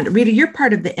 And Rita, you're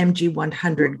part of the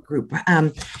MG100 group.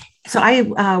 So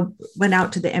I went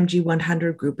out to the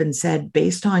MG100 group and said,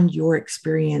 based on your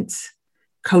experience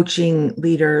coaching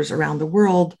leaders around the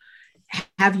world,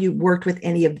 have you worked with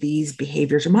any of these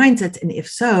behaviors or mindsets? And if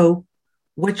so,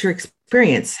 what's your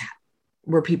experience?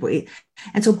 Where people eat.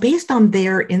 And so based on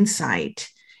their insight,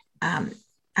 I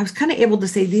was kind of able to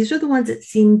say, these are the ones that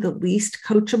seem the least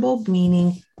coachable,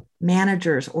 meaning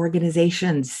managers,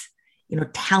 organizations,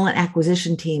 talent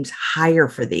acquisition teams hire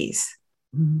for these.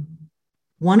 Mm-hmm.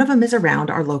 One of them is around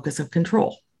our locus of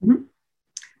control. Mm-hmm.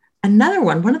 Another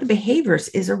one of the behaviors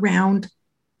is around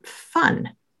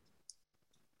fun.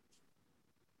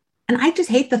 And I just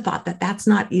hate the thought that that's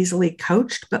not easily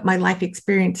coached, but my life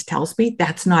experience tells me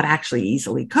that's not actually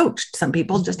easily coached. Some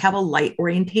people just have a light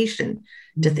orientation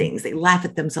to things. They laugh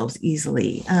at themselves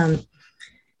easily. I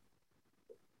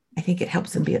think it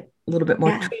helps them be a little bit more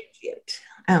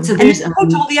transient. So there's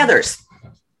coach all the others.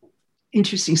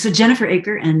 Interesting. So Jennifer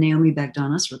Aaker and Naomi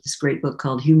Bagdonas wrote this great book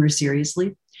called Humor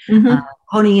Seriously,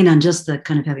 honing in on just the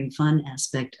kind of having fun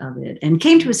aspect of it, and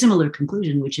came to a similar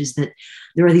conclusion, which is that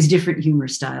there are these different humor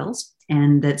styles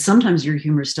and that sometimes your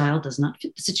humor style does not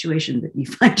fit the situation that you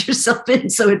find yourself in.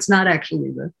 So it's not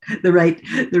actually the right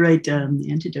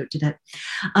antidote to that.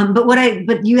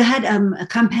 But you had a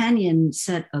companion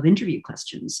set of interview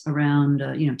questions around,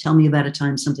 tell me about a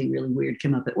time something really weird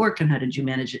came up at work and how did you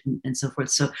manage it and so forth.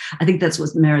 So I think that's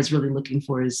what Mara's really looking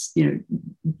for is,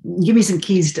 give me some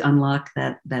keys to unlock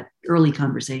that early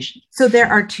conversation. So there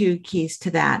are 2 keys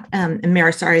to that. And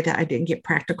Mara, sorry that I didn't get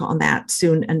practical on that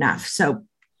soon enough. So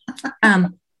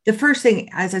the first thing,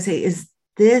 as I say, is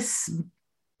this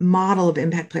model of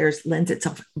impact players lends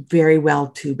itself very well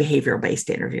to behavioral-based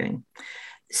interviewing.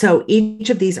 So each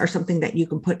of these are something that you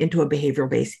can put into a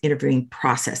behavioral-based interviewing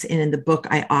process. And in the book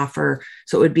I offer,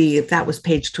 so it would be, if that was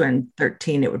page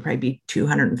 213, it would probably be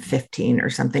 215 or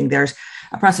something. There's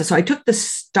a process. So I took the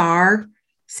STAR,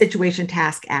 situation,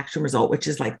 task, action, result, which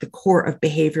is like the core of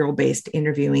behavioral-based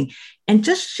interviewing, and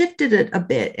just shifted it a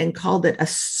bit and called it a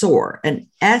SOAR, an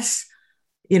SOAR.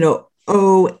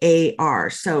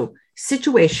 So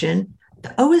situation,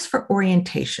 the O is for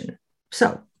orientation.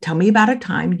 So tell me about a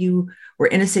time you were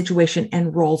in a situation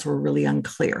and roles were really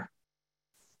unclear.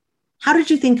 How did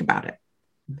you think about it?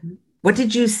 Mm-hmm. What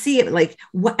did you see it like?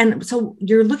 And so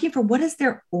you're looking for what is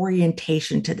their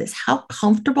orientation to this? How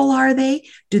comfortable are they?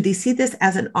 Do they see this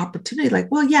as an opportunity?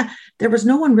 Like, well, yeah, there was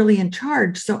no one really in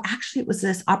charge. So actually it was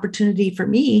this opportunity for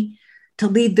me to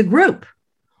lead the group.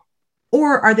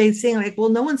 Or are they saying like, well,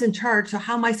 no one's in charge. So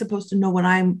how am I supposed to know what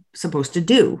I'm supposed to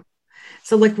do?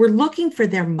 So like we're looking for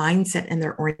their mindset and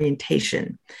their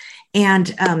orientation.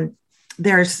 And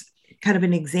there's kind of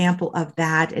an example of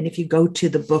that. And if you go to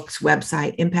the book's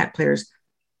website,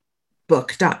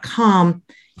 impactplayersbook.com,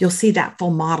 you'll see that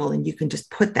full model, and you can just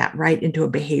put that right into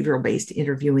a behavioral-based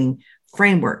interviewing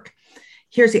framework.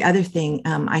 Here's the other thing.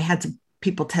 I had some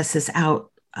people test this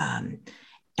out.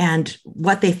 And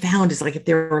what they found is, like, if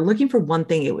they were looking for one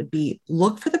thing, it would be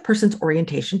look for the person's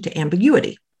orientation to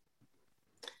ambiguity.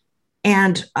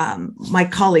 And my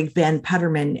colleague, Ben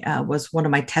Putterman, was one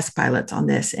of my test pilots on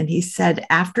this. And he said,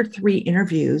 after 3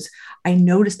 interviews, I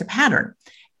noticed a pattern.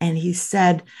 And he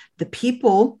said, the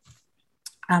people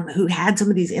who had some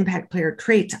of these impact player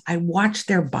traits, I watched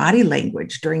their body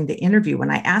language during the interview.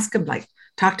 When I asked them, like,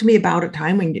 talk to me about a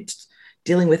time when you're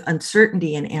dealing with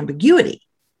uncertainty and ambiguity.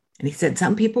 And he said,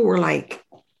 some people were like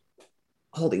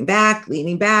holding back,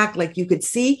 leaning back, like you could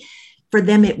see for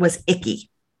them, it was icky.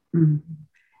 Mm-hmm.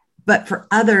 But for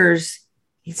others,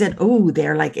 he said, oh,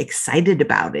 they're like excited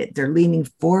about it. They're leaning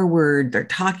forward. They're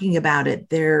talking about it.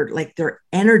 They're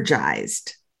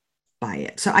energized by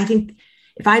it. So I think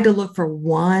if I had to look for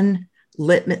one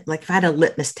litmus, like if I had a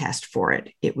litmus test for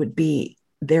it, it would be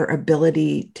their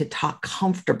ability to talk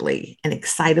comfortably and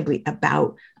excitably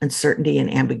about uncertainty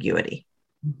and ambiguity.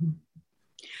 Mm-hmm.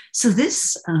 So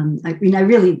this, I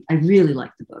really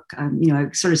like the book. I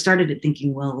sort of started it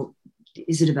thinking, well,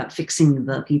 is it about fixing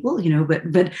the people?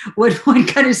 But what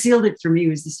kind of sealed it for me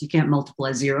was this "you can't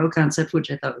multiply zero" concept, which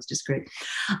I thought was just great.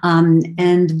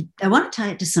 And I want to tie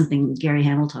it to something Gary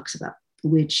Hamel talks about,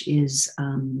 which is,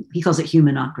 he calls it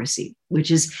humanocracy,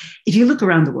 which is, if you look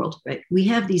around the world, right, we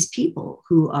have these people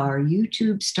who are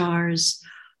YouTube stars,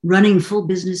 running full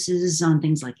businesses on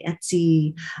things like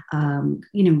Etsy,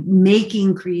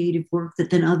 making creative work that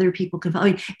then other people can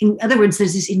follow. In other words,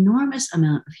 there's this enormous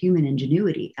amount of human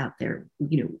ingenuity out there,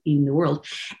 in the world.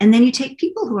 And then you take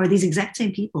people who are these exact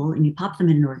same people and you pop them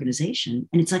in an organization,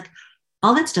 and it's like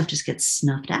all that stuff just gets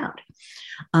snuffed out.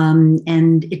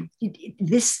 And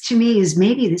this to me is,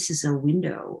 maybe this is a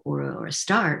window or a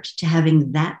start to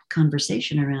having that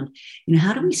conversation around,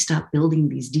 how do we stop building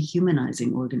these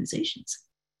dehumanizing organizations?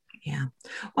 Yeah.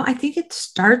 Well, I think it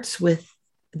starts with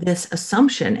this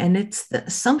assumption, and it's the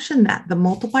assumption that the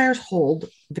multipliers hold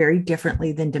very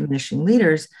differently than diminishing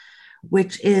leaders,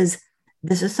 which is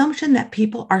this assumption that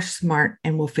people are smart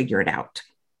and will figure it out.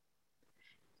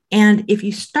 And if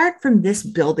you start from this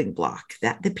building block,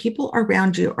 that the people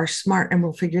around you are smart and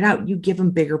will figure it out, you give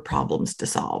them bigger problems to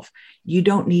solve. You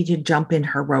don't need to jump in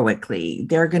heroically.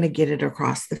 They're going to get it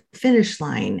across the finish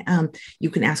line. You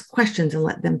can ask questions and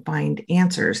let them find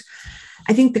answers.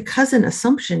 I think the cousin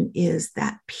assumption is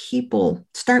that people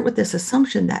start with this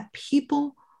assumption that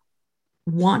people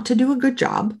want to do a good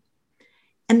job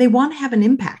and they want to have an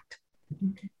impact.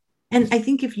 Mm-hmm. And I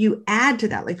think if you add to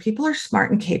that, like, people are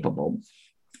smart and capable,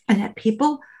 and that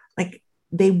people, like,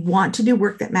 they want to do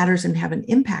work that matters and have an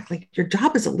impact. Like, your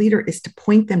job as a leader is to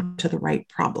point them to the right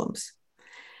problems.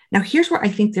 Now, here's where I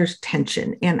think there's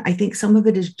tension. And I think some of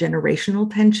it is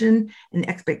generational tension and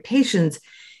expectations,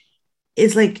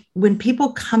 is like when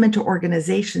people come into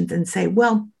organizations and say,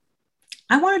 well,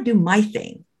 I want to do my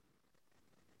thing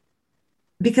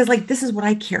because, like, this is what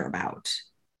I care about.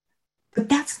 But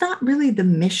that's not really the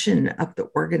mission of the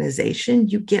organization.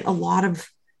 You get a lot of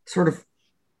sort of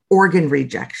organ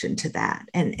rejection to that.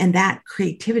 And that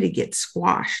creativity gets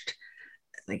squashed.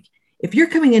 Like, if you're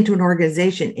coming into an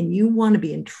organization and you want to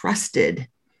be entrusted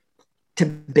to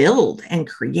build and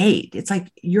create, it's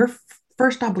like your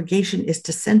first obligation is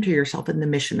to center yourself in the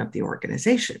mission of the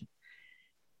organization.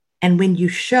 And when you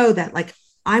show that, like,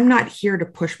 I'm not here to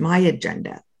push my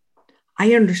agenda,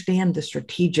 I understand the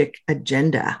strategic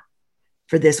agenda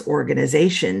for this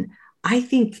organization, I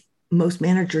think most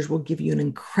managers will give you an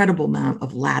incredible amount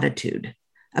of latitude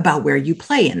about where you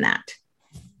play in that.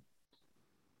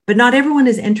 But not everyone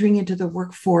is entering into the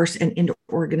workforce and into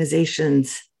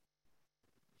organizations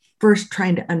first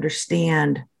trying to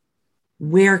understand,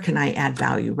 where can I add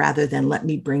value, rather than let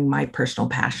me bring my personal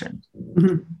passion.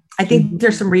 Mm-hmm. I think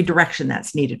there's some redirection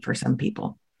that's needed for some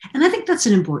people. And I think that's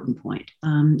an important point.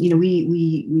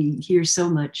 We hear so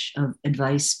much of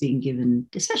advice being given,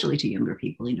 especially to younger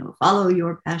people, follow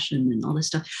your passion and all this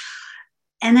stuff.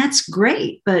 And that's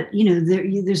great, but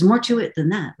there's more to it than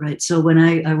that, right? So when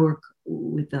I work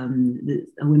with a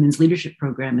women's leadership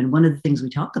program, and one of the things we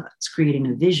talk about is creating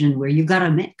a vision where you've got a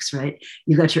mix, right?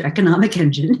 You've got your economic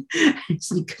engine,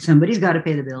 somebody's got to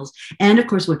pay the bills, and of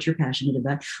course what you're passionate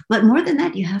about. But more than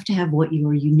that, you have to have what you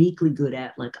are uniquely good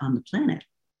at, like on the planet.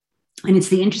 And it's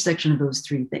the intersection of those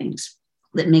three things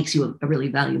that makes you a really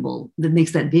valuable, that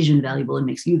makes that vision valuable and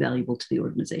makes you valuable to the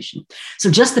organization. So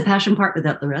just the passion part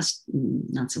without the rest,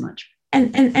 not so much.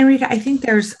 And Rita, I think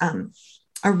there's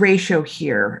a ratio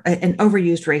here, an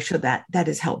overused ratio that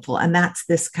is helpful. And that's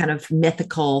this kind of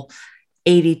mythical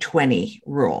 80-20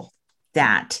 rule.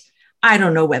 that I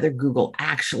don't know whether Google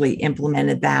actually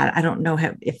implemented that. I don't know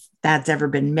if that's ever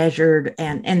been measured.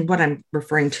 And what I'm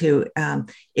referring to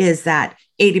is that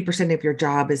 80% of your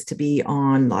job is to be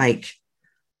on like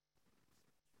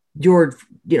your,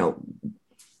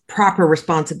 proper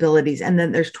responsibilities. And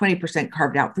then there's 20%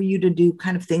 carved out for you to do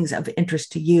kind of things of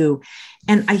interest to you.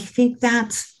 And I think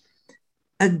that's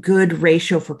a good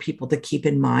ratio for people to keep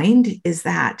in mind, is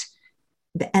that,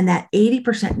 and that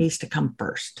 80% needs to come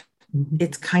first.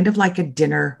 It's kind of like a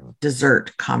dinner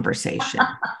dessert conversation,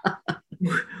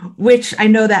 which I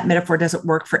know that metaphor doesn't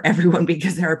work for everyone,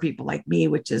 because there are people like me,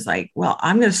 which is like, well,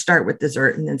 I'm going to start with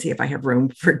dessert and then see if I have room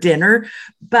for dinner.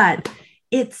 But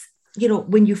it's,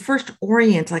 when you first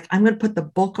orient, like, I'm going to put the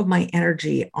bulk of my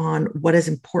energy on what is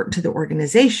important to the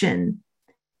organization.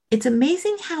 It's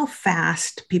amazing how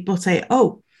fast people say,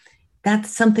 oh,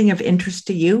 that's something of interest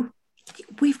to you.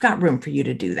 We've got room for you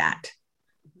to do that.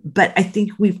 But I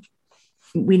think we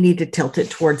need to tilt it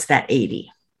towards that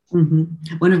 80.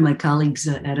 Mm-hmm. One of my colleagues,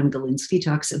 Adam Galinsky,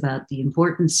 talks about the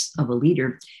importance of a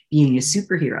leader being a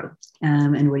superhero.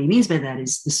 And what he means by that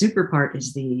is the super part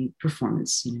is the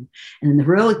performance, and then the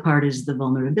heroic part is the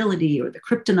vulnerability or the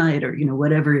kryptonite or,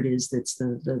 whatever it is that's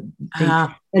the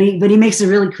thing. But he makes a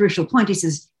really crucial point. He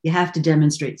says, you have to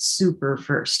demonstrate super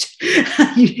first.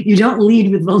 you don't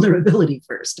lead with vulnerability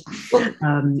first,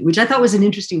 which I thought was an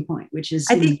interesting point, which is,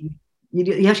 I think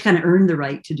you have to kind of earn the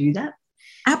right to do that.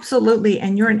 Absolutely.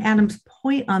 And your and Adam's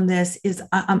point on this is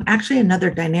actually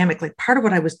another dynamic. Like, part of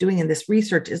what I was doing in this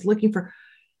research is looking for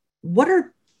what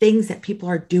are things that people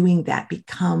are doing that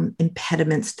become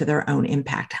impediments to their own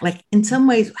impact. Like, in some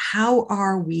ways, how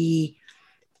are we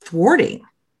thwarting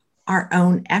our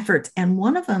own efforts? And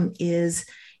one of them is,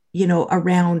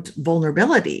 around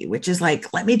vulnerability, which is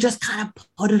like, let me just kind of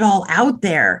put it all out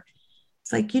there.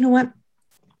 It's like, you know what?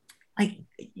 Like,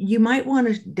 you might want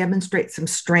to demonstrate some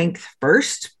strength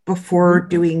first before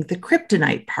doing the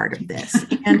kryptonite part of this.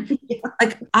 And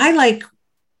like, I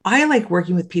like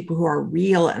working with people who are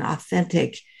real and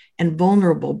authentic and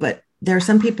vulnerable, but there are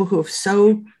some people who have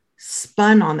so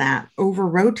spun on that, over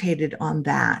rotated on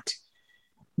that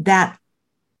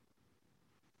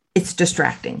it's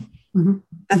distracting. Mm-hmm.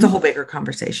 That's a whole bigger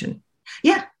conversation.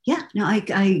 Yeah. No,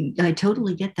 I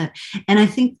totally get that. And I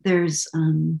think there's,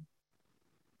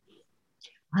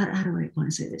 how do I want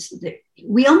to say this?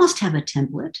 We almost have a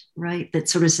template, right? That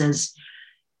sort of says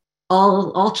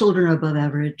all children are above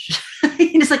average.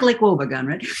 It's like Wobegon,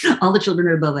 right? All the children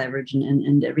are above average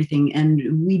and everything.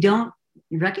 And we don't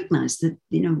recognize that,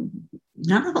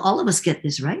 all of us get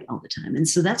this right all the time. And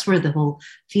so that's where the whole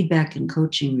feedback and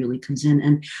coaching really comes in.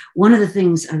 And one of the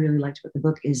things I really liked about the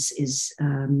book is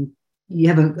you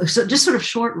have a just sort of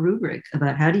short rubric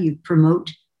about how do you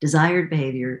promote desired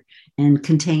behavior and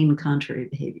contain contrary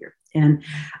behavior. And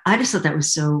I just thought that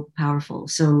was so powerful.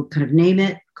 So kind of name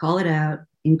it, call it out,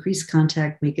 increase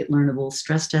contact, make it learnable,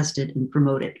 stress test it, and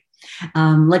promote it.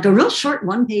 Like a real short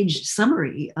one-page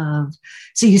summary of,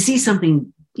 so you see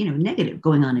something, negative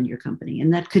going on in your company.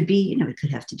 And that could be, it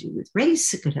could have to do with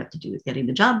race. It could have to do with getting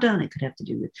the job done. It could have to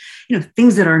do with,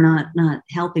 things that are not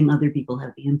helping other people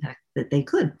have the impact that they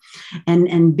could.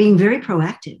 And being very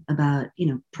proactive about,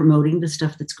 promoting the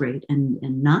stuff that's great and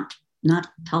not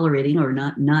tolerating or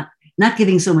not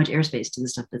giving so much airspace to the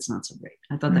stuff that's not so great.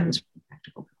 I thought that was really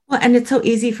practical. Well, and it's so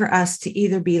easy for us to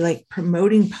either be like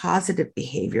promoting positive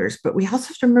behaviors, but we also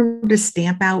have to remember to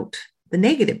stamp out the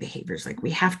negative behaviors. Like,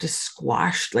 we have to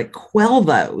quell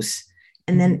those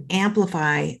and then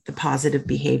amplify the positive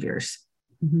behaviors.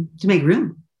 Mm-hmm. To make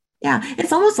room. Yeah.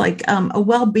 It's almost like a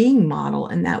well-being model,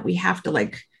 in that we have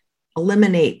to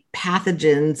eliminate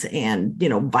pathogens and,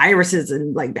 viruses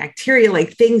and bacteria,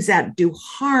 things that do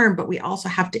harm, but we also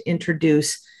have to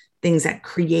introduce things that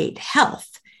create health.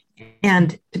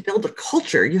 And to build a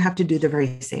culture, you have to do the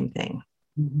very same thing.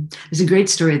 Mm-hmm. There's a great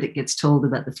story that gets told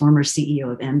about the former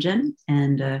CEO of Amgen,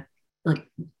 and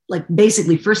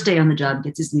basically first day on the job,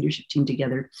 gets his leadership team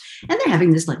together, and they're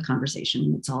having this conversation,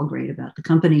 and it's all great about the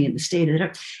company and the state of it.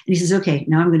 And he says, okay,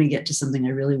 now I'm going to get to something I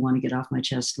really want to get off my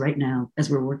chest right now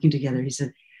as we're working together. He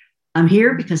said, I'm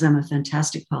here because I'm a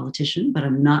fantastic politician, but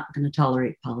I'm not going to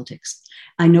tolerate politics.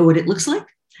 I know what it looks like.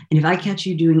 And if I catch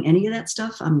you doing any of that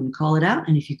stuff, I'm going to call it out.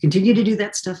 And if you continue to do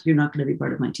that stuff, you're not going to be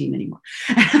part of my team anymore.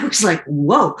 And I was like,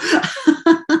 whoa.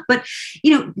 But,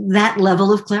 that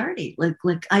level of clarity,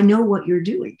 like I know what you're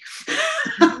doing.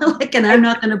 And I'm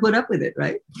not going to put up with it,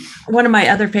 right? One of my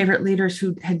other favorite leaders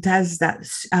who does that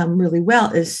really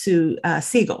well is Sue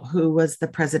Siegel, who was the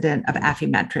president of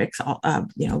Affymetrix,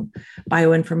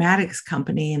 bioinformatics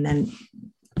company, and then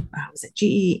was it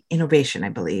GE Innovation, I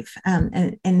believe,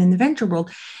 and in the venture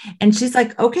world. And she's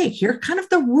like, okay, here are kind of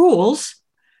the rules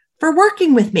for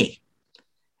working with me.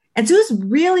 And so it was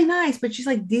really nice, but she's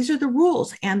like, these are the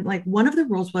rules. And like one of the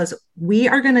rules was we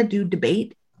are going to do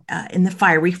debate in the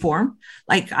fiery form.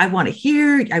 Like I want to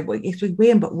hear,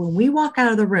 but when we walk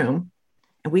out of the room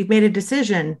and we've made a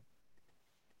decision,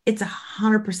 it's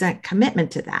 100%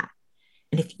 commitment to that.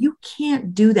 And if you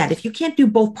can't do that, if you can't do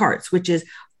both parts, which is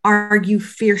argue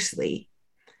fiercely,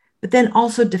 but then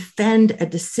also defend a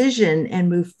decision and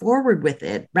move forward with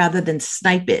it rather than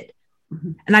snipe it.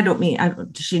 Mm-hmm. And I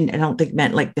don't think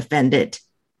meant like defend it,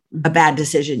 a bad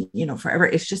decision, forever.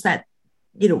 It's just that,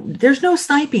 there's no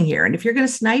sniping here. And if you're going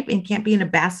to snipe and can't be an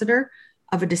ambassador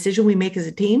of a decision we make as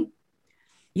a team,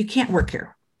 you can't work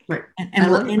here. Right. And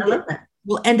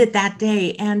we'll end it that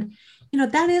day. And,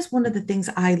 that is one of the things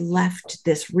I left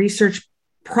this research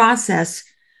process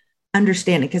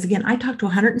understanding. Because again, I talked to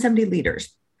 170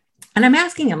 leaders and I'm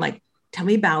asking them like, tell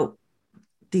me about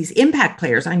these impact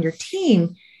players on your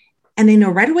team. And they know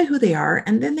right away who they are.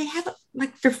 And then they have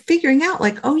like, they're figuring out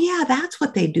like, oh yeah, that's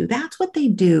what they do. That's what they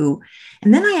do.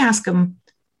 And then I ask them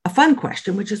a fun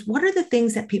question, which is what are the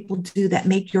things that people do that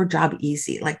make your job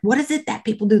easy? Like, what is it that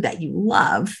people do that you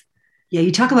love? Yeah.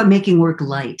 You talk about making work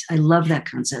light. I love that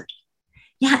concept.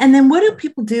 Yeah. And then what do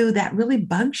people do that really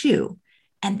bugs you?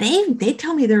 And they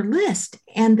tell me their list.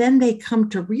 And then they come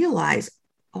to realize,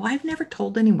 oh, I've never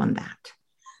told anyone that.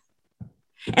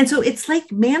 And so it's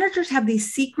like managers have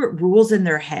these secret rules in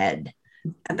their head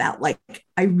about like,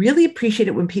 I really appreciate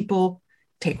it when people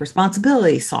take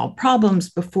responsibility, solve problems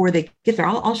before they get there.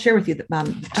 I'll share with you the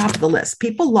top of the list.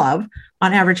 People love,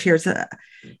 on average, here's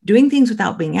doing things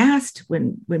without being asked,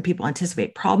 when people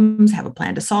anticipate problems, have a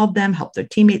plan to solve them, help their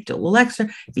teammates do a little extra,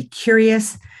 be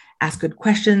curious, ask good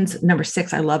questions. Number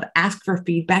 6, I love ask for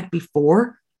feedback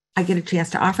before I get a chance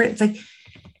to offer it. It's like,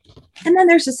 and then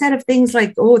there's a set of things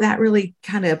like, oh, that really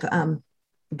kind of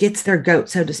gets their goat,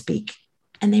 so to speak.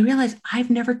 And they realize I've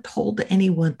never told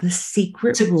anyone the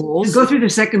secret rules. Go through the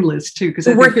second list too.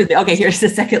 Okay, here's the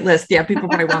second list. Yeah, people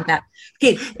probably want that.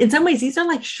 Okay, in some ways, these are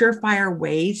like surefire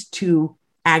ways to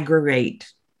aggravate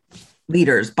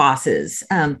leaders, bosses.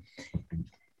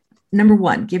 Number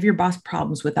 1, give your boss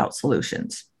problems without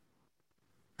solutions.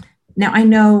 Now, I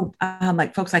know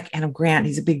like folks like Adam Grant,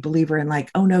 he's a big believer in like,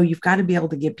 oh no, you've got to be able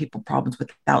to give people problems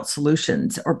without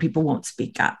solutions or people won't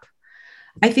speak up.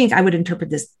 I think I would interpret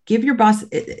this, give your boss,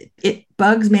 it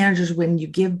bugs managers when you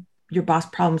give your boss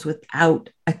problems without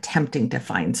attempting to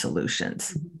find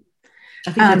solutions.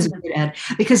 I think that's a good add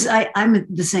because I'm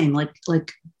the same,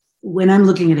 like when I'm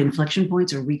looking at inflection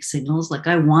points or weak signals, like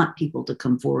I want people to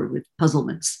come forward with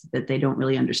puzzlements that they don't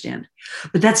really understand,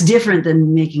 but that's different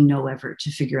than making no effort to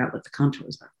figure out what the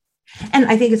contours are. And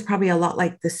I think it's probably a lot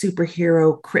like the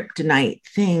superhero kryptonite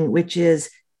thing, which is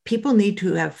people need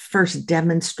to have first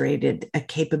demonstrated a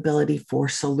capability for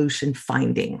solution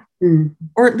finding,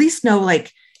 or at least know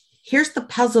like, here's the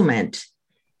puzzlement.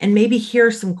 And maybe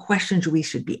here's some questions we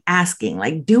should be asking,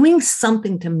 like doing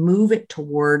something to move it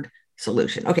toward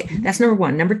solution. Okay, that's number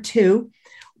 1. Number 2,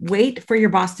 wait for your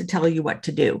boss to tell you what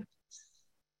to do.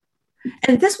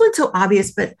 And this one's so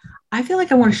obvious, but I feel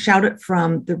like I want to shout it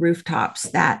from the rooftops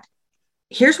that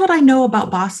here's what I know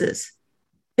about bosses.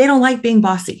 They don't like being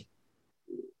bossy.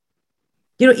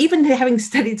 Even having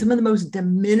studied some of the most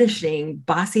diminishing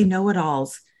bossy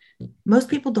know-it-alls, most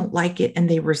people don't like it and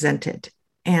they resent it.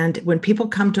 And when people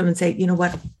come to them and say, you know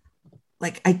what,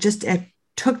 like I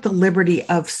took the liberty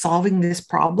of solving this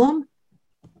problem,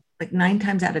 like 9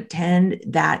 times out of 10,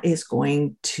 that is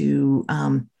going to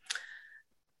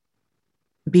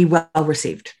be well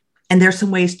received. And there's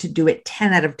some ways to do it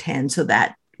 10 out of 10 so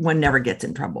that one never gets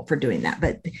in trouble for doing that.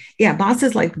 But yeah,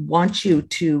 bosses like want you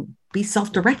to be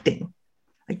self-directing.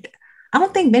 Like, I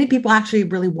don't think many people actually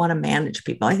really want to manage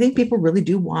people. I think people really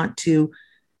do want to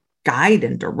guide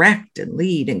and direct and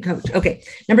lead and coach. Okay.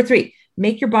 Number 3,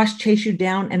 make your boss chase you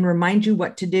down and remind you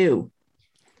what to do.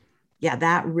 Yeah,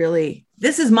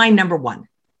 this is my number 1.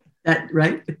 That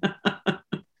right?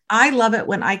 I love it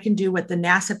when I can do what the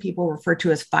NASA people refer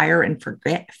to as fire and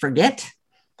forget,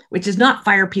 which is not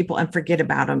fire people and forget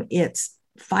about them. It's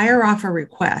fire off a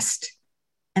request.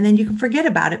 And then you can forget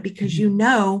about it because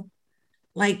Jacora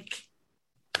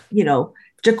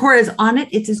is on it.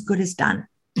 It's as good as done.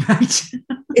 Right.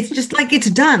 It's just like it's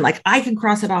done. Like I can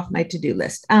cross it off my to-do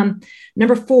list.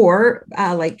 Number 4,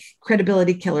 like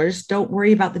credibility killers, don't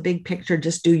worry about the big picture.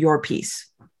 Just do your piece.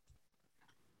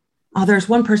 There's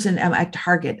one person at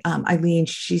Target, Eileen,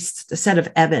 she's said of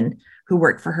Evan, who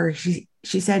worked for her. She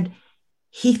said,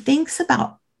 he thinks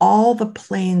about all the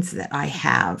planes that I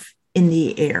have in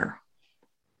the air.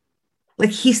 Like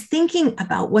he's thinking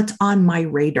about what's on my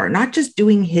radar, not just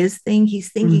doing his thing.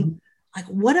 He's thinking, like,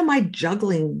 what am I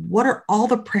juggling? What are all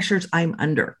the pressures I'm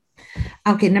under?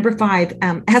 Okay, number 5,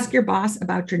 ask your boss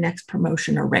about your next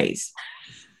promotion or raise.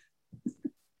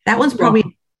 That one's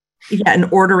probably an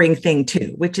ordering thing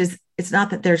too, which is, it's not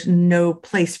that there's no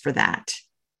place for that,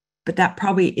 but that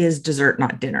probably is dessert,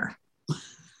 not dinner.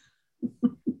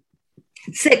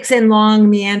 6, in long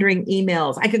meandering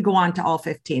emails. I could go on to all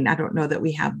 15. I don't know that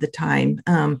we have the time.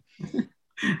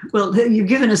 Well, you've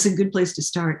given us a good place to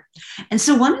start. And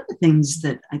so one of the things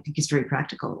that I think is very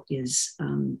practical is,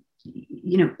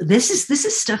 this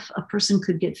is stuff a person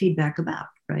could get feedback about,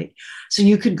 right? So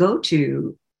you could go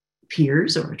to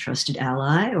peers or a trusted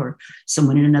ally or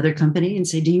someone in another company and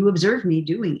say, do you observe me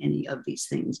doing any of these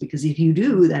things? Because if you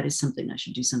do, that is something I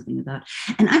should do something about.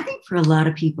 And I think for a lot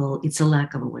of people, it's a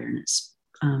lack of awareness.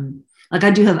 Like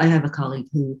I have a colleague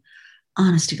who,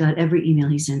 honest to God, every email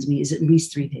he sends me is at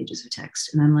least 3 pages of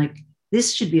text. And I'm like,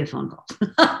 this should be a phone call.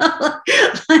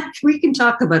 Like, we can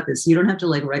talk about this. You don't have to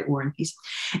like write War and Peace.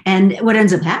 And what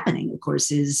ends up happening, of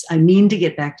course, is I mean to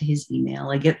get back to his email.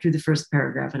 I get through the first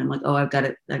paragraph and I'm like, oh, I've got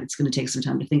it. It's going to take some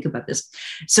time to think about this.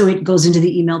 So it goes into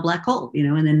the email black hole,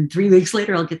 and then 3 weeks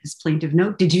later, I'll get this plaintive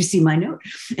note. Did you see my note?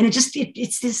 And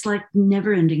it's this like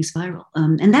never ending spiral.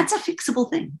 And that's a fixable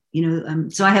thing,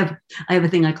 so I have a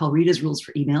thing I call Rita's rules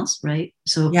for emails, right?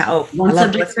 So one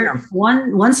subject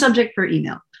per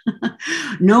email.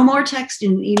 No more text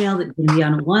in an email that can be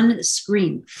on one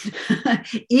screen.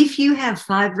 If you have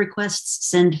 5 requests,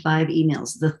 send 5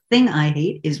 emails. The thing I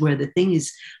hate is where the thing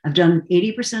is, I've done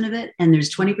 80% of it and there's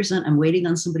 20% I'm waiting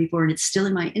on somebody for, and it's still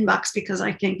in my inbox because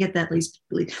I can't get that least.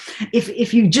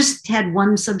 If you just had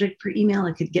 1 subject per email,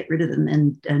 I could get rid of them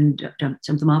and dump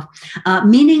them off.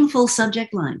 Meaningful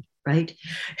subject line. Right.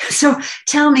 So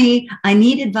tell me, I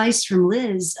need advice from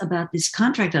Liz about this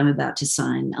contract I'm about to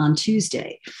sign on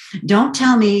Tuesday. Don't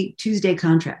tell me Tuesday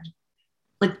contract.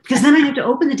 Because then I have to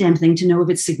open the damn thing to know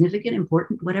if it's significant,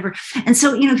 important, whatever. And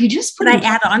so, if you just put Can I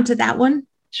add on to that one?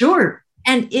 Sure.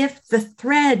 And if the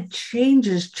thread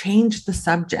changes, change the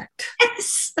subject.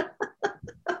 Yes.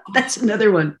 That's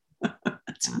another one.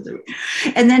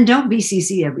 And then don't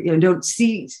BCC don't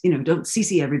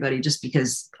CC everybody just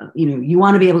because you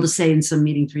want to be able to say in some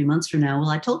meeting 3 months from now, well,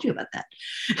 I told you about that.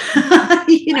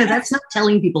 That's not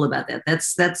telling people about that.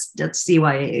 That's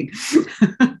CYA.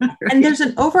 Right? And there's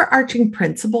an overarching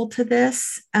principle to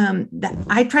this that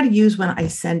I try to use when I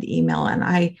send email, and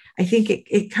I think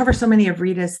it covers so many of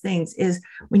Rita's things. Is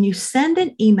when you send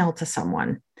an email to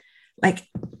someone,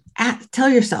 tell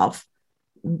yourself,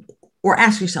 or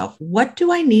ask yourself, what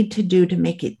do I need to do to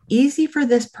make it easy for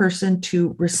this person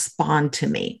to respond to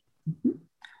me? Mm-hmm.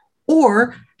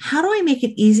 Or how do I make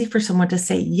it easy for someone to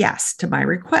say yes to my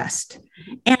request?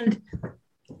 And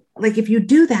if you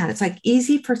do that, it's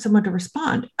easy for someone to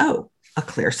respond. Oh, a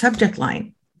clear subject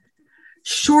line,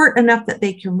 short enough that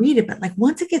they can read it. But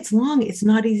once it gets long, it's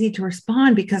not easy to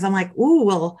respond because I'm like, oh,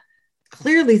 well,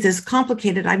 clearly this is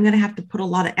complicated. I'm going to have to put a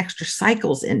lot of extra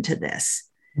cycles into this.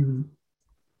 Mm-hmm.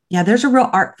 Yeah, there's a real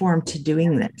art form to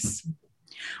doing this.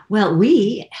 Well,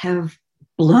 we have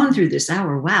blown through this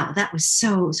hour. Wow, that was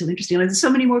so interesting. There's so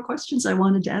many more questions I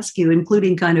wanted to ask you,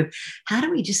 including kind of how do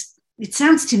we it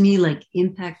sounds to me like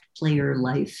impact player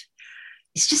life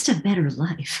is just a better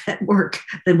life at work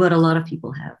than what a lot of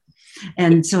people have.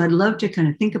 And so I'd love to kind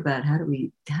of think about how do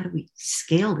we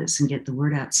scale this and get the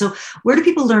word out. So where do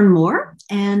people learn more?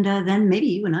 And then maybe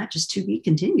you and I just to be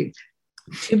continued.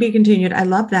 To be continued. I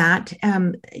love that.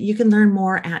 You can learn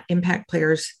more at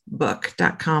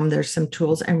impactplayersbook.com. There's some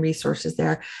tools and resources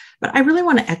there. But I really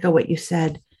want to echo what you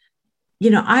said.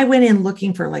 I went in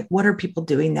looking for what are people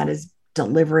doing that is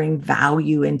delivering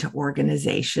value into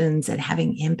organizations and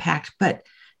having impact. But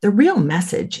the real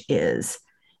message is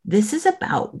this is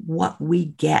about what we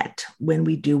get when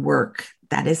we do work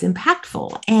that is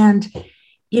impactful. And,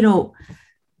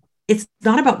 it's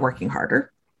not about working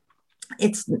harder.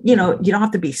 It's, you don't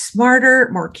have to be smarter,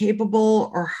 more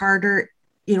capable, or harder,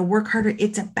 work harder.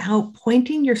 It's about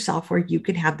pointing yourself where you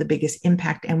could have the biggest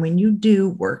impact. And when you do,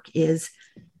 work is,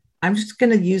 I'm just going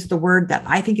to use the word that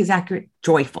I think is accurate,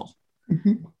 joyful.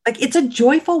 Mm-hmm. It's a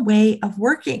joyful way of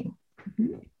working.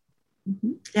 Mm-hmm.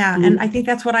 Mm-hmm. Yeah. Mm-hmm. And I think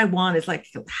that's what I want is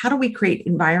how do we create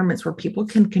environments where people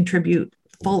can contribute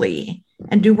fully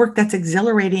and do work that's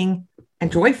exhilarating and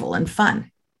joyful and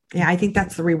fun? Yeah. I think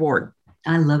that's the reward.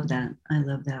 I love that.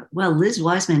 Well, Liz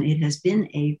Wiseman, it has been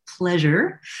a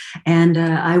pleasure. And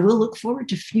I will look forward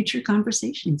to future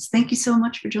conversations. Thank you so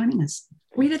much for joining us.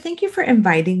 Rita, thank you for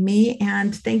inviting me,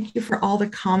 and thank you for all the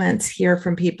comments here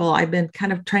from people. I've been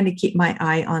kind of trying to keep my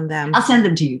eye on them. I'll send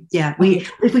them to you. Yeah,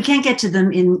 if we can't get to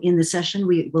them in the session,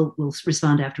 we'll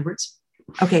respond afterwards.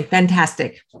 Okay,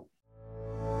 fantastic.